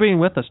 thank you for being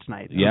with us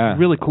tonight. It was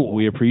really cool.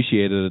 We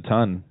appreciate it a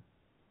ton.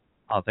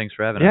 Oh, thanks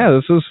for having us. Yeah,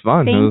 this was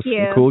fun. Thank it was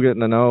you. cool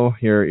getting to know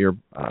your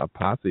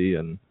posse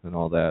and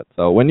all that.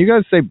 So when you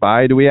guys say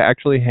bye, do we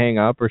actually hang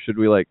up, or should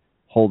we like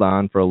hold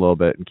on for a little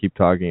bit and keep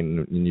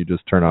talking, and you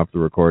just turn off the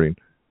recording?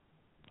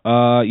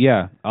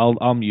 Yeah,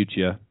 I'll mute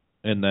you,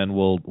 and then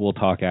we'll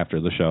talk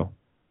after the show.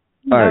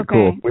 All right, Okay,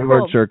 cool. We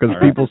weren't sure because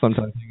All right. people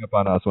sometimes hang up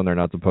on us when they're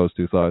not supposed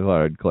to, so I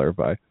thought I'd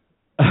clarify.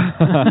 No,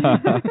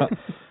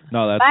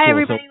 that's Bye, cool.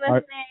 everybody So,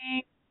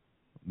 listening.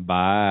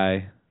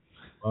 bye.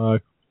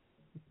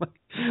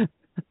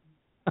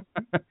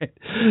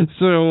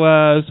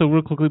 So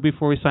real quickly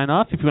before we sign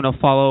off, if you want to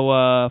follow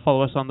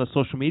us on the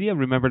social media,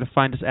 remember to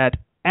find us at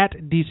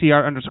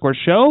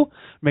DCR_show.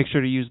 Make sure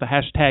to use the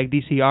hashtag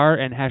DCR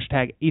and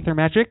hashtag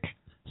EtherMagic,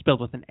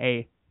 spelled with an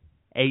A.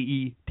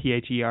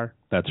 AETHER.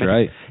 That's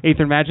right.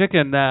 Aether Magic.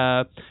 And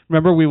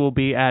remember, we will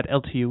be at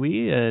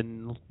LTUE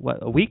in,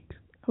 a week?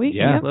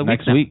 Yeah, a week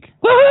next now. week.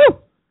 Woohoo!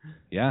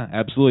 Yeah,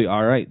 absolutely.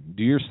 All right.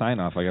 Do your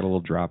sign-off. I got a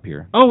little drop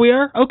here. Oh, we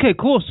are? Okay,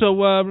 cool. So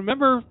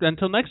remember,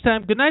 until next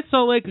time, good night,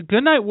 Salt Lake,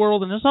 good night,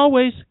 world, and as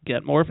always,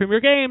 get more from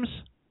your games.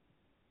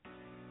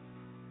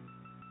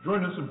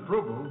 Join us in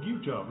Provo,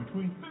 Utah,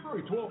 between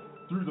February 12th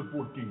through the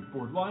 14th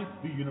for Life,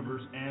 the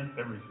Universe, and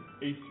Everything,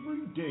 a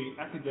 3-day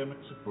academic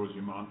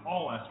symposium on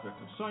all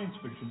aspects of science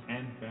fiction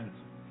and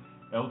fantasy.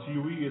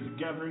 LTUE is a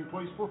gathering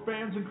place for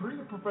fans and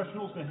creative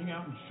professionals to hang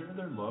out and share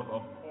their love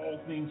of all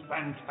things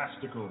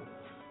fantastical.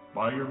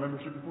 Buy your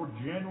membership before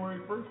January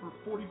 1st for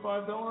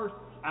 $45,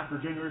 after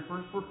January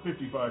 1st for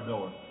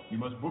 $55. You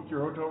must book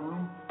your hotel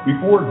room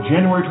before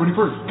January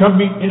 21st. Come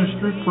meet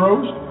industry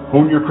pros,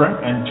 hone your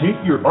craft, and take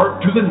your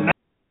art to the next.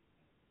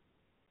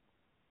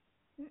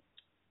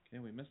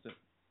 Okay, we missed it.